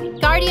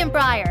 Guardian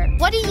Briar,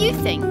 what do you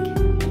think?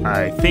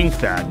 I think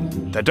that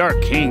the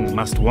Dark King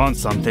must want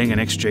something in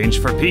exchange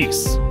for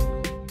peace.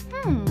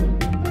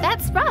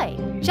 That's right.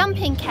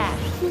 Jumping cat,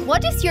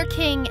 what does your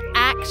king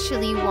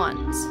actually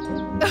want?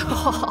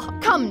 Oh,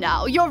 come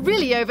now, you're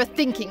really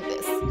overthinking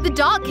this. The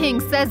Dark King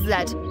says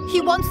that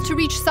he wants to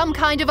reach some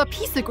kind of a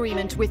peace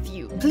agreement with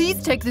you.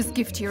 Please take this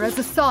gift here as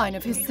a sign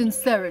of his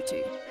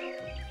sincerity.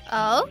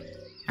 Oh?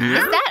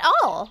 Is that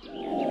all?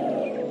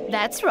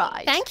 That's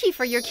right. Thank you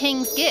for your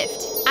king's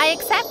gift. I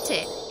accept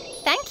it.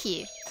 Thank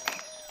you.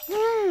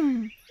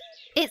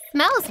 It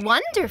Smells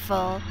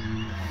wonderful.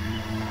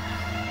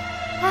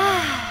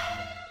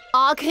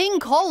 Our king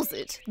calls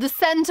it the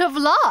scent of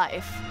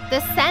life. The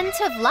scent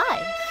of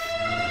life.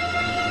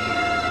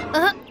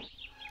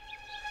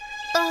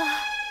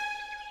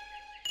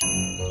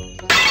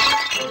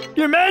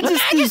 Your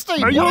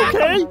Majesty! Are you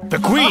okay? The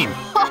Queen!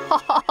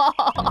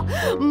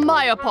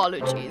 My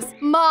apologies.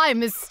 My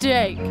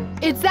mistake.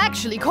 It's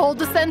actually called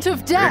the scent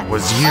of death. It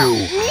was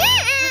you.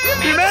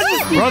 Your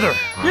Majesty! Brother,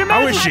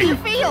 how is she?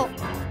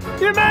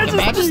 Your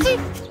Majesty!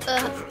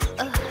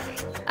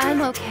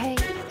 I'm okay.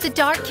 The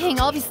Dark King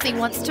obviously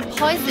wants to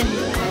poison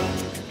me.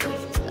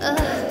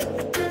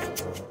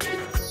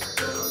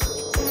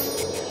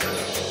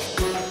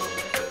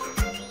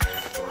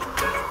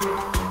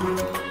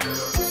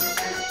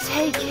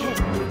 Take it.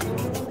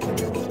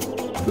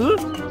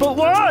 But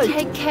why?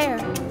 Take care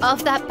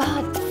of that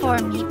bud for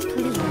me,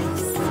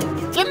 please.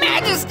 Your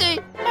Majesty!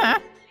 Huh?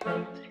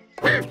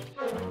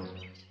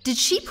 Did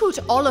she put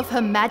all of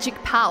her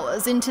magic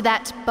powers into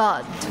that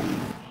bud?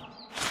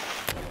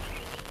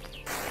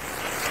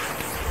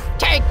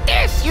 Take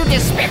this, you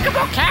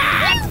despicable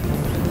cat!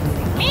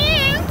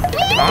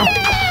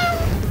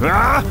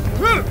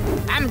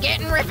 I'm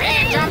getting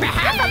revenge on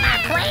behalf of my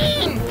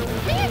queen!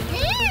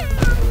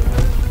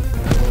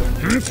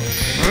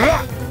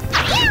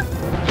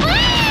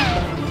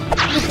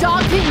 The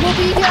Dark King will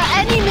be here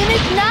any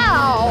minute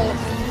now!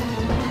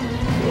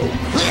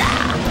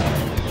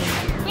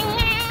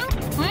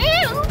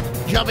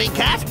 Chubby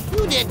cat,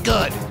 you did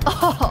good.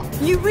 Oh,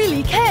 you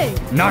really came!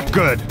 Not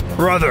good.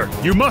 Brother,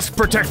 you must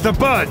protect the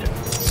bud.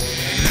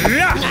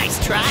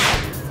 Nice try.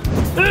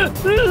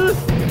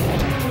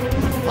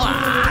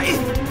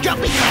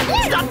 Jumpy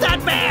cat, stop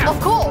that bear!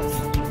 Of course!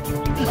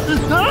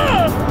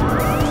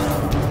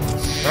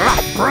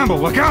 Bramble,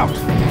 look out!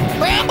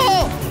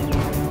 Bramble!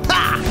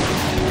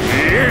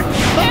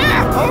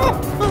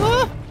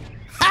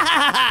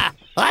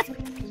 What?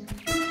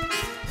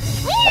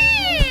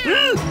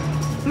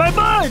 My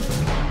bud!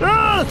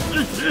 Oh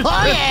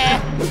yeah!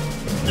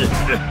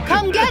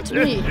 Come get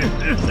me!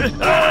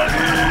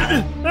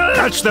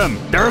 Catch them!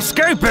 They're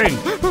escaping!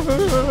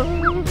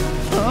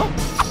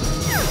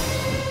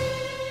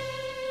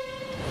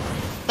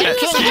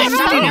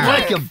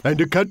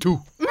 And a cat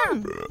too.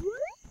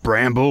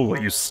 Bramble,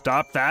 will you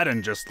stop that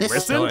and just This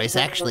listen? story's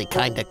actually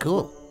kinda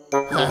cool.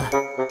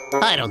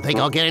 I don't think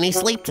I'll get any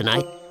sleep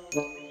tonight.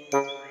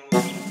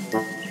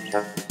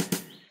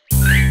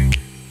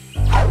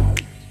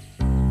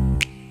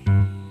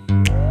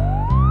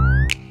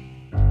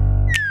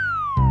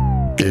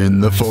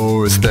 In the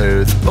forest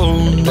there's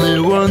only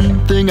one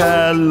thing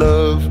I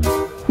love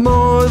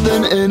more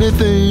than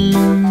anything.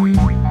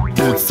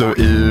 It's so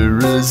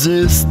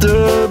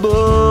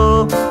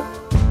irresistible.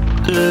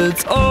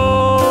 It's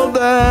all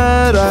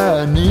that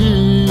I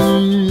need.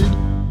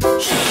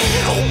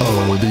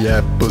 Oh, the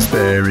apples,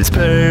 berries,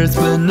 pears,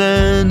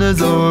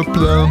 bananas, or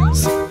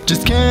plums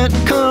just can't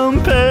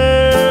compare.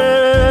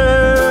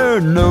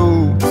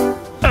 No,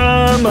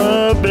 I'm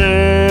a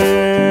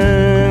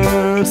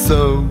bear,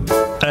 so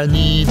I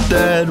need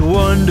that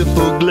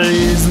wonderful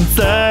glaze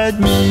inside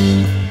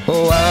me.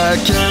 Oh, I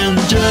can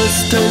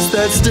just taste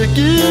that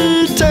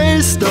sticky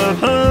taste of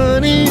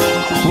honey,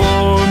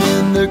 warm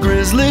in the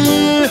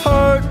grizzly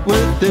heart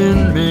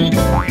within me.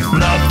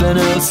 Nothing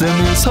else in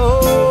this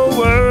whole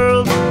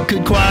world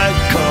could quite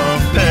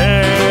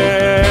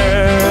compare.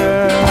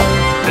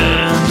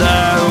 And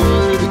I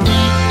would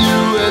eat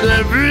you at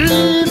every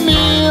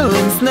meal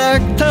and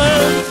snack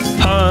time.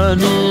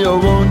 Honey, oh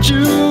won't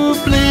you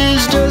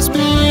please just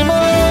be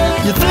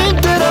mine? You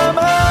think that I'm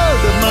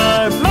out of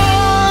my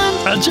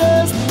mind? I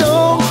just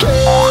don't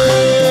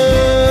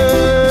care,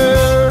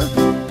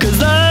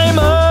 'cause I'm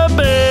a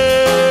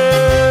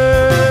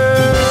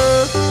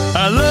bear.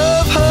 I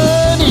love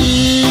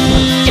honey,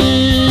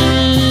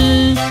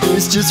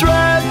 it's just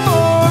right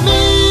for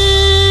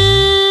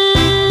me.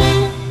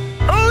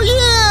 Oh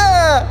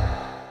yeah!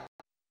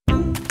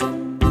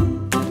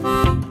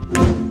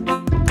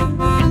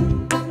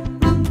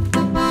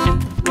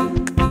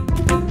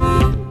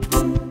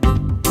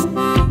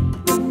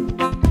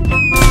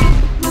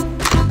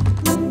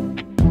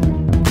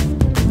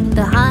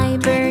 The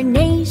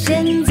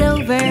hibernation's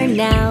over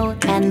now,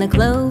 and the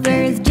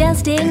clover's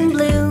just in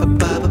bloom.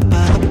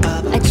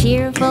 A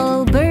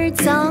cheerful bird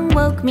song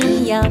woke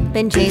me up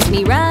and chased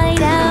me right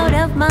out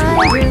of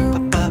my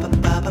room.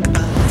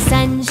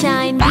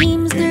 Sunshine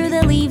beams through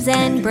the leaves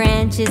and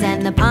branches,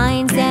 and the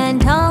pines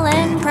stand tall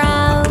and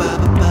proud.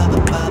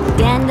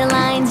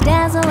 Dandelions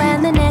dazzle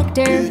and the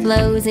nectar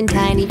flows, in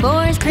tiny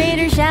forest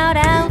critters shout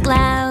out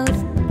loud.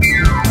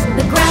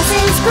 The grass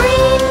is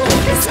green,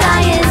 the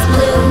sky is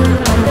blue,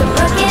 the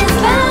brook is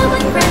found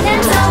with friends,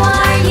 and so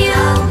are you.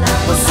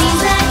 We'll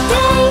seize that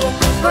day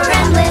for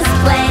endless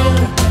play,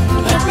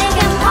 picnic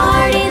and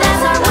party,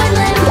 that's our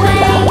woodland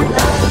way.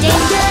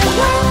 Danger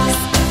lurks,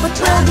 but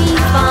we'll be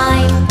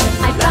fine.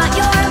 I've got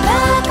your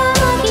back, I'm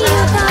lucky you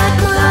got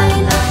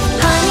mine.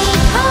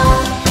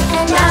 Honeycomb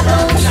and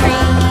apple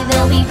tree,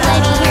 there'll be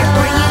plenty here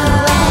for you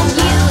and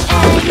you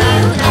and you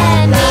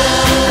and me.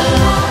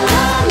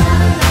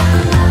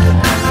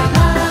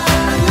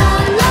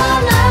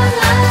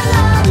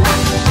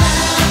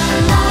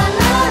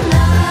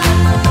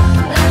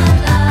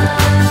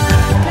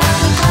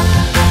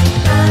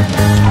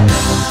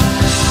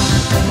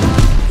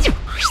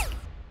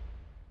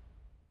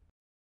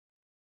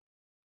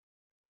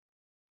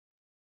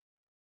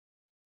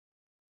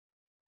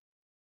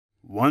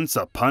 Once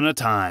Upon a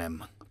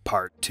Time,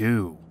 Part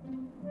 2.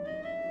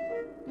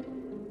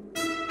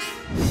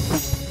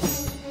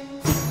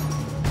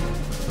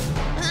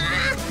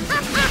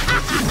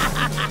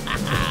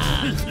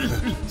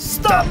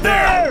 Stop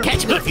there!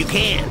 Catch me if you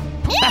can.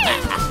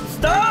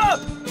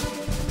 Stop!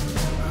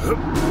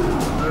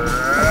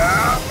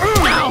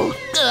 No!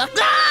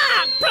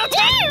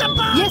 Protect the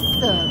bird! Yes,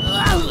 sir.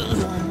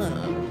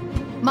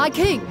 My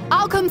king,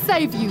 I'll come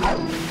save you.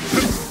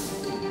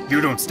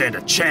 You don't stand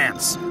a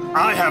chance.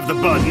 I have the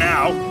bud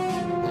now.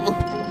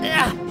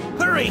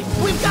 Hurry!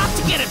 We've got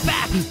to get it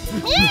back!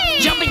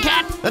 Jumping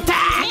cat,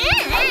 attack!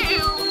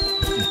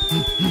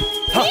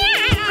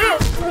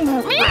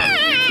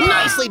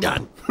 Nicely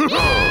done.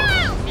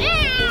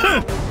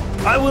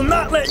 I will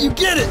not let you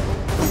get it.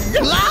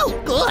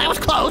 Whoa! Oh, that was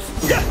close.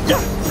 Yeah.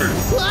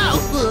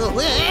 Whoa!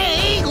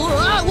 Hey!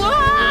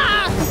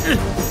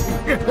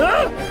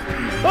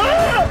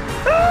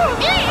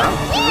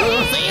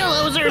 See you,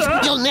 losers!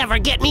 You'll never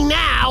get me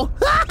now!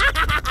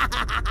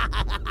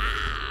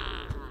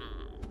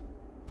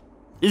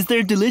 Is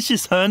there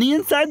delicious honey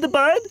inside the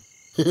bud?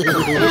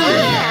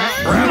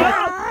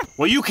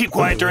 Will you keep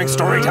quiet during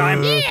story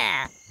time?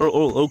 Yeah!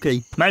 Oh,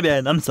 okay. My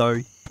bad. I'm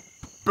sorry.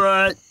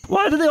 But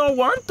why do they all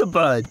want the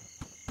bud?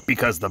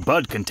 Because the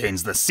bud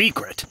contains the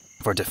secret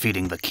for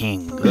defeating the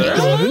king.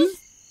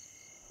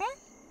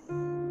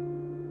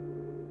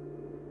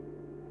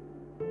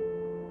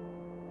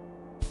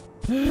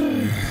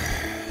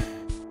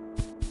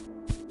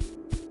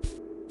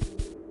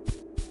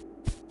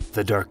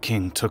 The Dark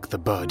King took the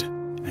bud,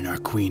 and our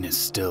queen is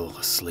still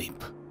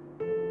asleep.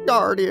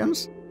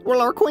 Guardians,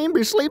 will our queen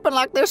be sleeping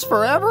like this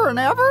forever and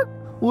ever?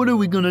 What are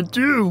we gonna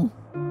do?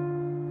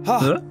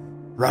 Huh?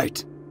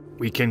 Right.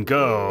 We can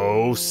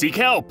go seek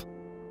help.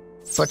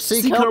 But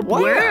seek help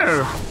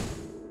where?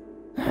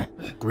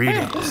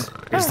 Greetings.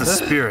 Is the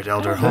spirit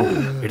elder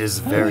home? It is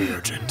very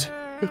urgent.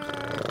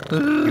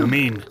 You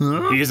mean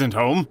he isn't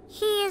home?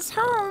 He is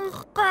home,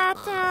 but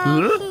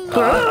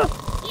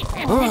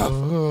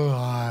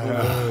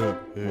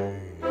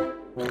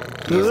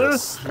He's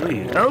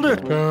asleep. Elder!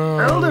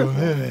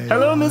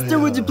 Hello, mister,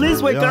 would you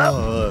please wake up?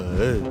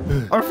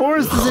 Our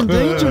forest is in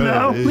danger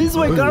now. Please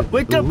wake up,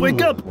 wake up,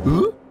 wake up.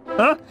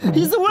 Huh?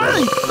 He's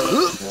awake!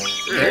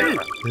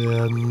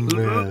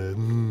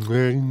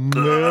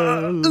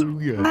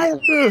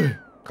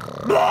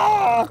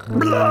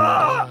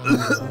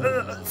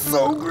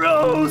 So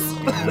gross!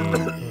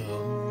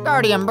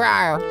 Guardian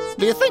Briar,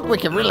 do you think we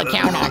can really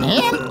count on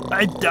him?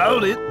 I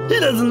doubt it. He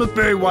doesn't look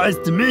very wise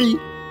to me.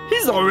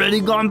 He's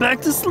already gone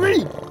back to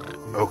sleep.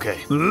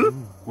 Okay.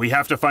 We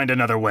have to find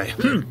another way.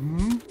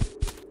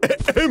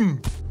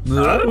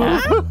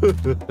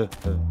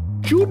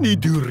 You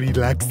need to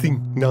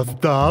relaxing. Now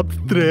stop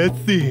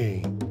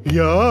stressing.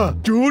 Yeah,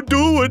 you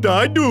do what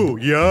I do.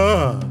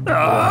 Yeah.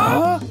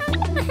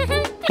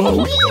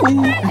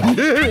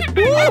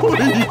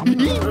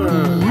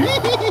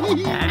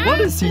 What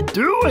is he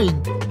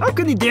doing? How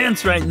can he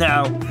dance right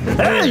now?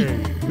 Hey!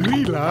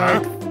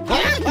 Relax.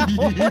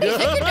 What do you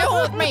think you're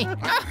doing with me?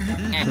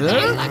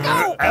 Let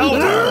go.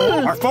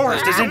 Elder! Our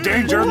forest is in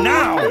danger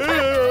now!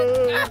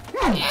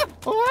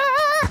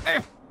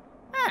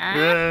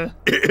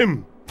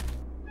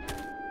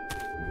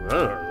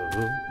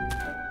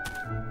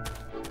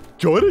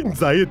 Your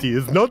anxiety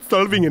is not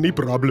solving any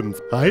problems.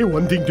 I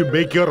wanting to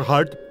make your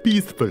heart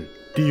peaceful.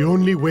 The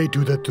only way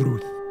to the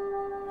truth.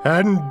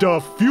 And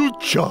the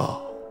future.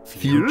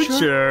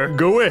 Future?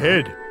 Go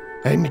ahead.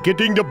 And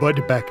getting the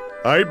bud back.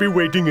 I'll be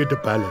waiting at the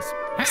palace.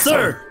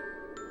 Sir!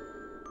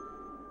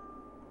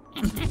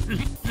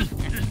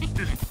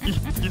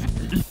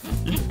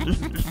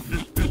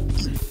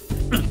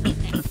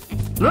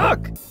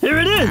 Look! Here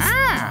it is!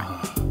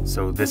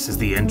 So this is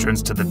the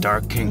entrance to the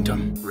Dark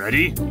Kingdom.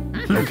 Ready?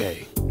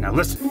 Okay, now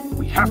listen.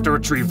 We have to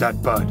retrieve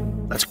that bud.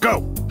 Let's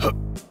go!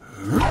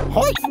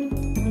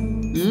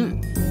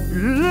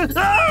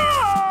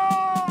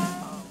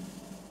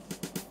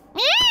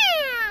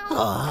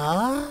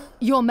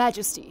 Your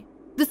Majesty,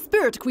 the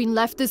Spirit Queen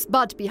left this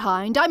bud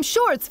behind. I'm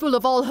sure it's full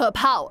of all her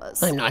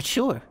powers. I'm not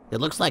sure. It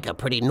looks like a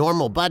pretty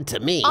normal bud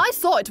to me. I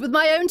saw it with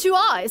my own 2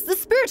 eyes. The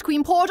Spirit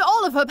Queen poured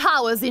all of her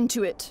powers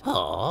into it.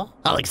 Oh,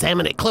 I'll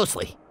examine it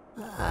closely.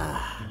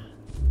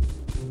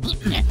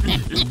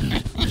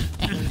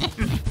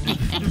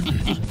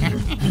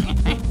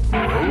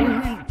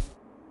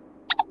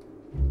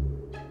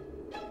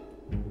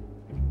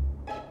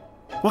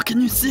 What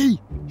can you see?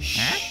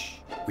 Shh.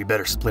 We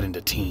better split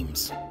into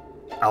teams.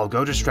 I'll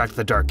go distract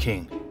the Dark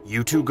King.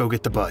 You two go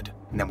get the bud.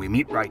 And then we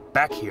meet right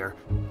back here.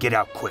 Get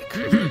out quick.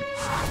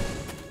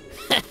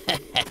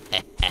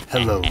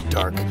 Hello,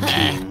 Dark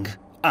King.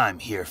 I'm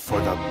here for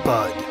the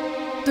bud.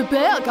 The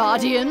Bear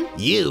Guardian.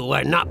 You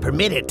are not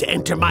permitted to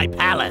enter my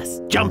palace.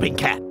 Jumping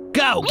Cat,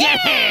 go get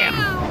him!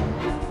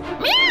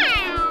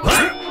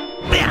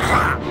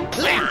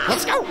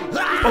 Let's go.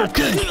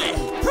 Okay.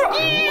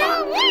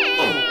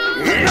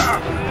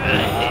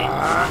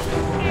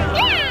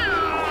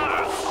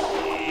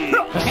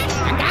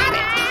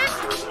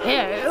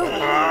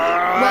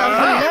 Well,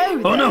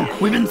 hello. Oh no!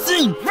 We've been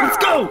seen. Let's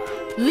go.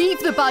 Leave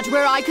the bud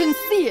where I can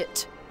see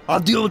it. I'll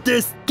deal with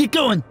this. Get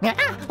going.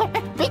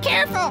 Be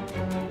careful.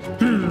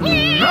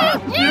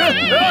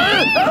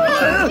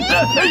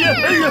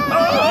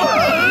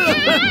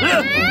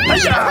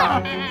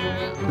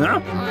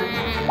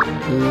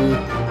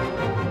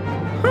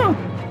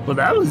 Well,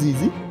 that was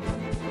easy.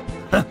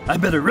 I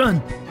better run.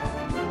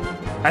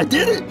 I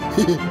did it.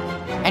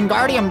 And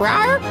Guardian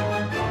Briar?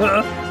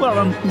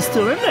 Well, he's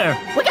still in there.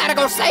 We gotta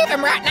go save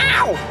him right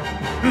now.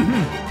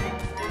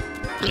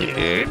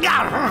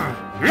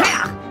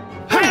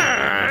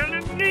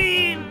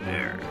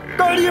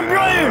 Guardian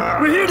Briar,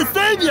 we're here to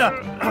save you.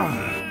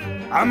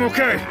 I'm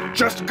okay.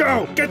 Just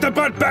go. Get the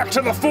bud back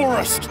to the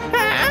forest.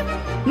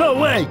 No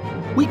way.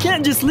 We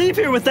can't just leave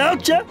here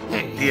without you.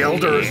 The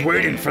Elder is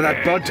waiting for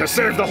that bud to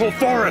save the whole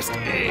forest.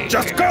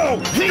 Just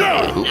go.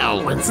 Go.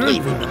 No one's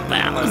leaving the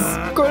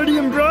palace.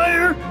 Guardian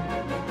Briar.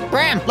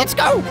 Bram, let's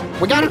go.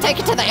 We gotta take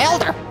it to the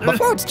Elder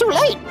before it's too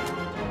late.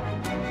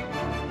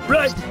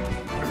 Right.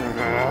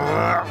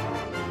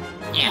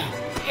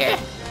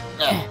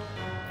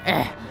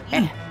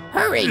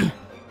 Hurry.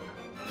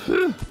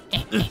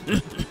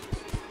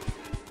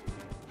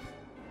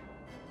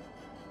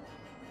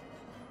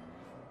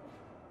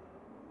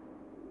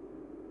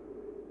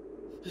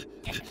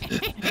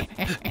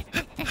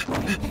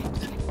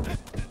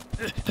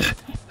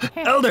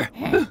 Elder,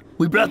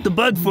 we brought the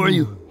bud for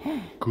you.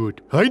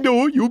 Good. I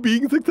know you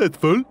being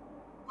successful.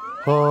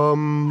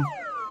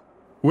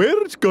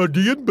 Where's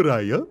Guardian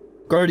Briar?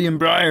 Guardian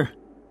Briar,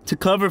 to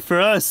cover for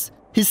us.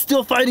 He's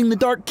still fighting the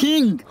Dark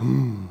King.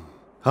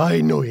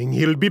 I knowing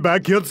he'll be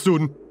back here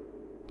soon.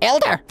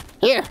 Elder,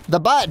 here, the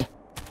bud.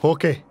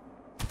 Okay.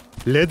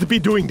 Let's be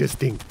doing this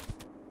thing.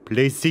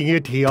 Placing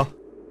it here.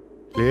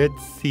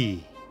 Let's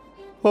see.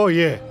 Oh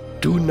yeah,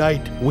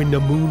 tonight when the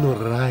moon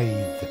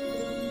rises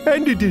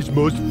and it is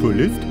most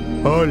fullest,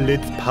 all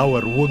its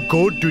power will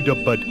go to the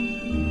bud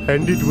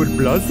and it will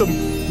blossom,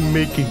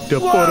 making the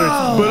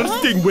forest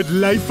bursting with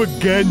life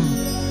again.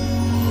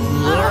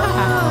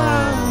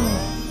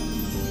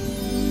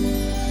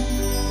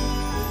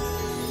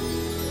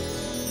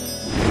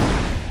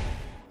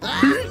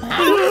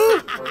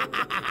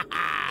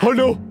 Oh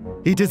no,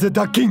 it is a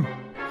Dark King.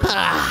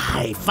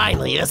 I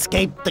finally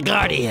escaped the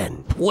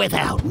Guardian.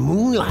 Without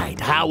moonlight,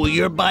 how will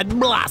your bud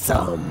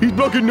blossom? He's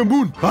blocking the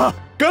moon.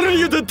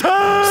 Guardian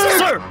attack!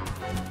 Sir!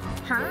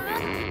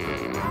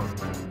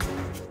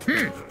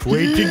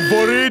 Waiting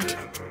for it.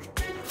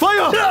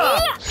 Fire!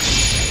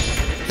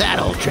 That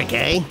old trick,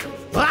 eh?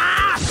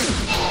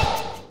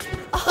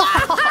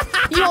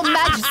 Your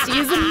Majesty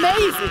is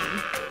amazing.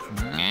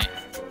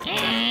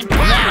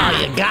 That all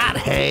you got,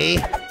 hey?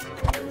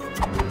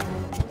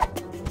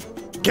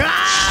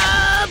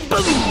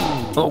 Kaboom!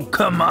 Oh,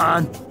 come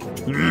on.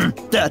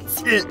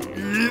 That's it.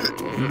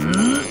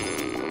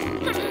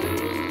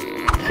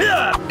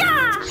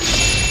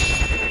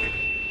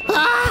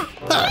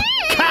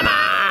 Come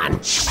on!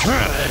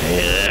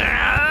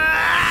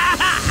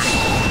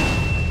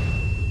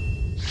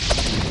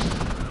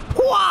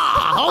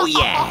 Wah! Oh,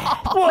 yeah!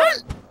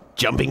 What?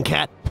 Jumping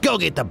cat, go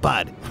get the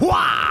bud.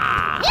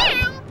 Wah!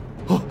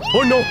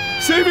 Oh no,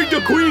 saving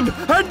the queen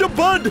and the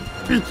bud!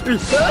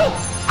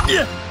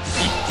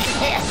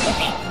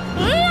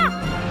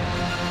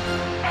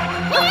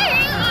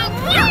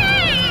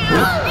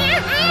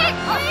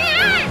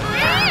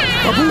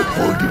 Abu,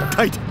 hold him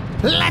tight.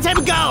 Let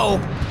him go!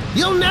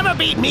 You'll never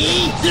beat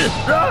me!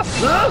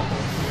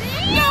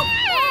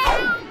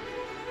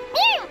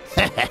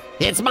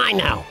 It's mine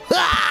now.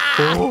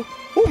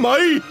 Oh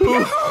my!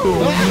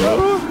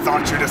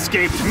 Thought you'd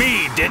escaped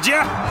me, did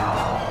ya?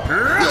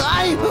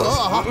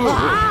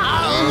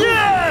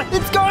 Yeah!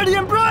 It's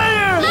Guardian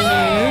Briar!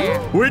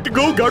 Way to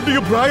go,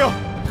 Guardian Briar!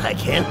 I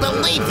can't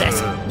believe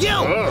this!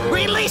 You!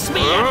 Release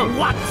me at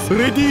once!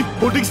 Ready?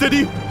 Holding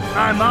steady?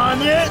 I'm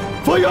on it!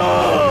 Fire!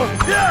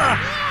 Yeah!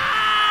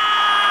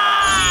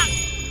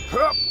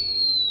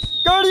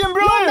 Guardian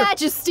Briar! Your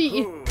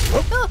Majesty!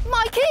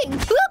 My king!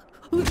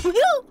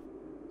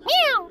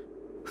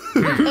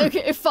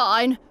 Okay,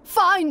 fine.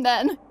 Fine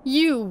then.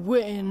 You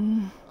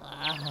win.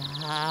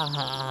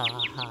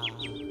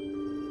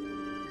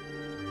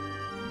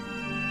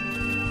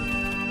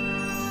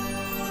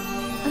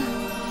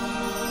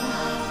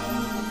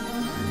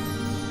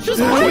 Just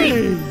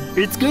wait!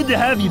 It's good to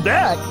have you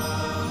back.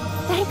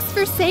 Thanks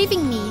for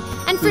saving me,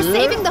 and for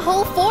saving the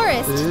whole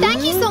forest.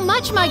 Thank you so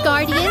much, my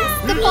guardians.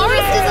 The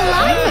forest is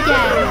alive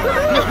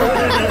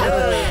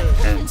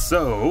again. And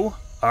so,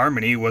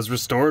 harmony was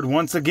restored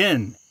once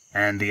again,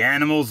 and the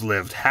animals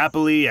lived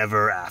happily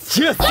ever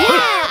after. Yes! Yeah,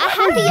 a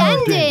happy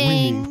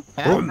ending.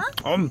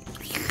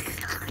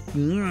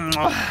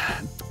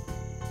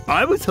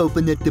 I was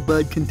hoping that the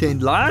bud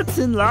contained lots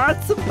and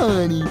lots of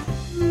honey.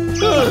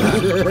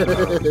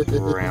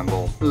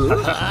 Ramble.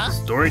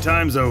 Story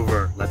time's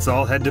over. Let's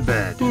all head to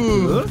bed.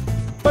 I'm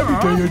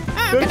tired.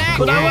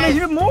 But I want to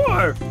hear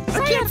more. I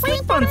can't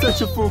sleep on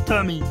such a full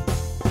tummy.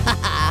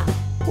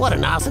 What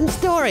an awesome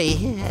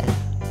story.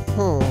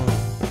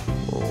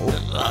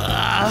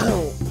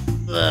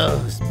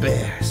 Those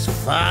bears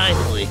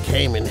finally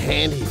came in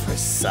handy for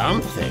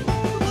something.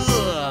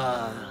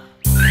 Ugh.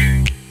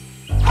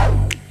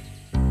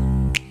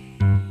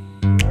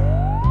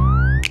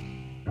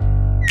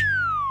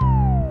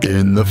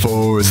 In the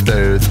forest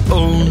there's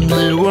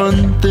only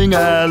one thing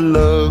I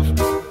love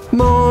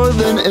more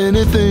than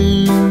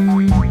anything.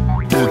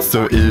 It's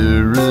so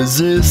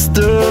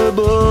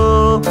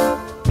irresistible.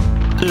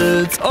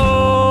 It's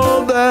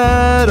all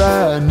that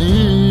I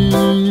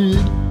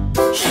need.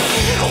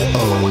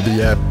 Oh,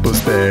 the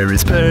apples,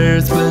 berries,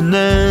 pears,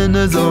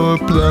 bananas, or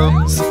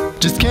plums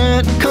just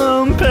can't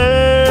compare.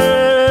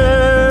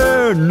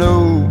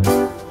 No,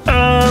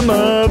 I'm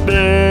a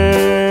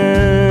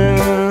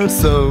bear,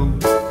 so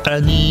I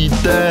need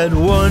that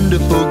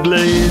wonderful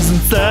glaze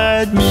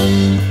inside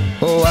me.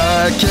 Oh,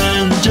 I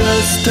can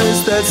just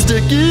taste that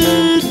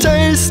sticky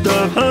taste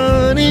of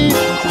honey,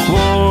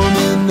 warm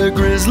in the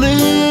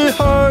grizzly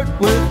heart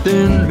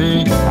within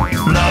me.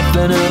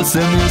 Nothing else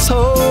in this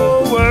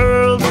whole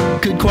world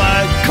could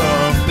quite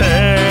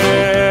compare.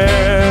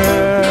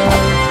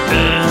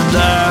 And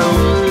I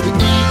would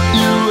eat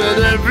you at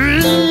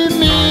every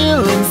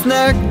meal and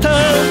snack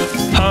time.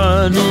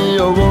 Honey,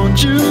 oh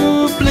won't you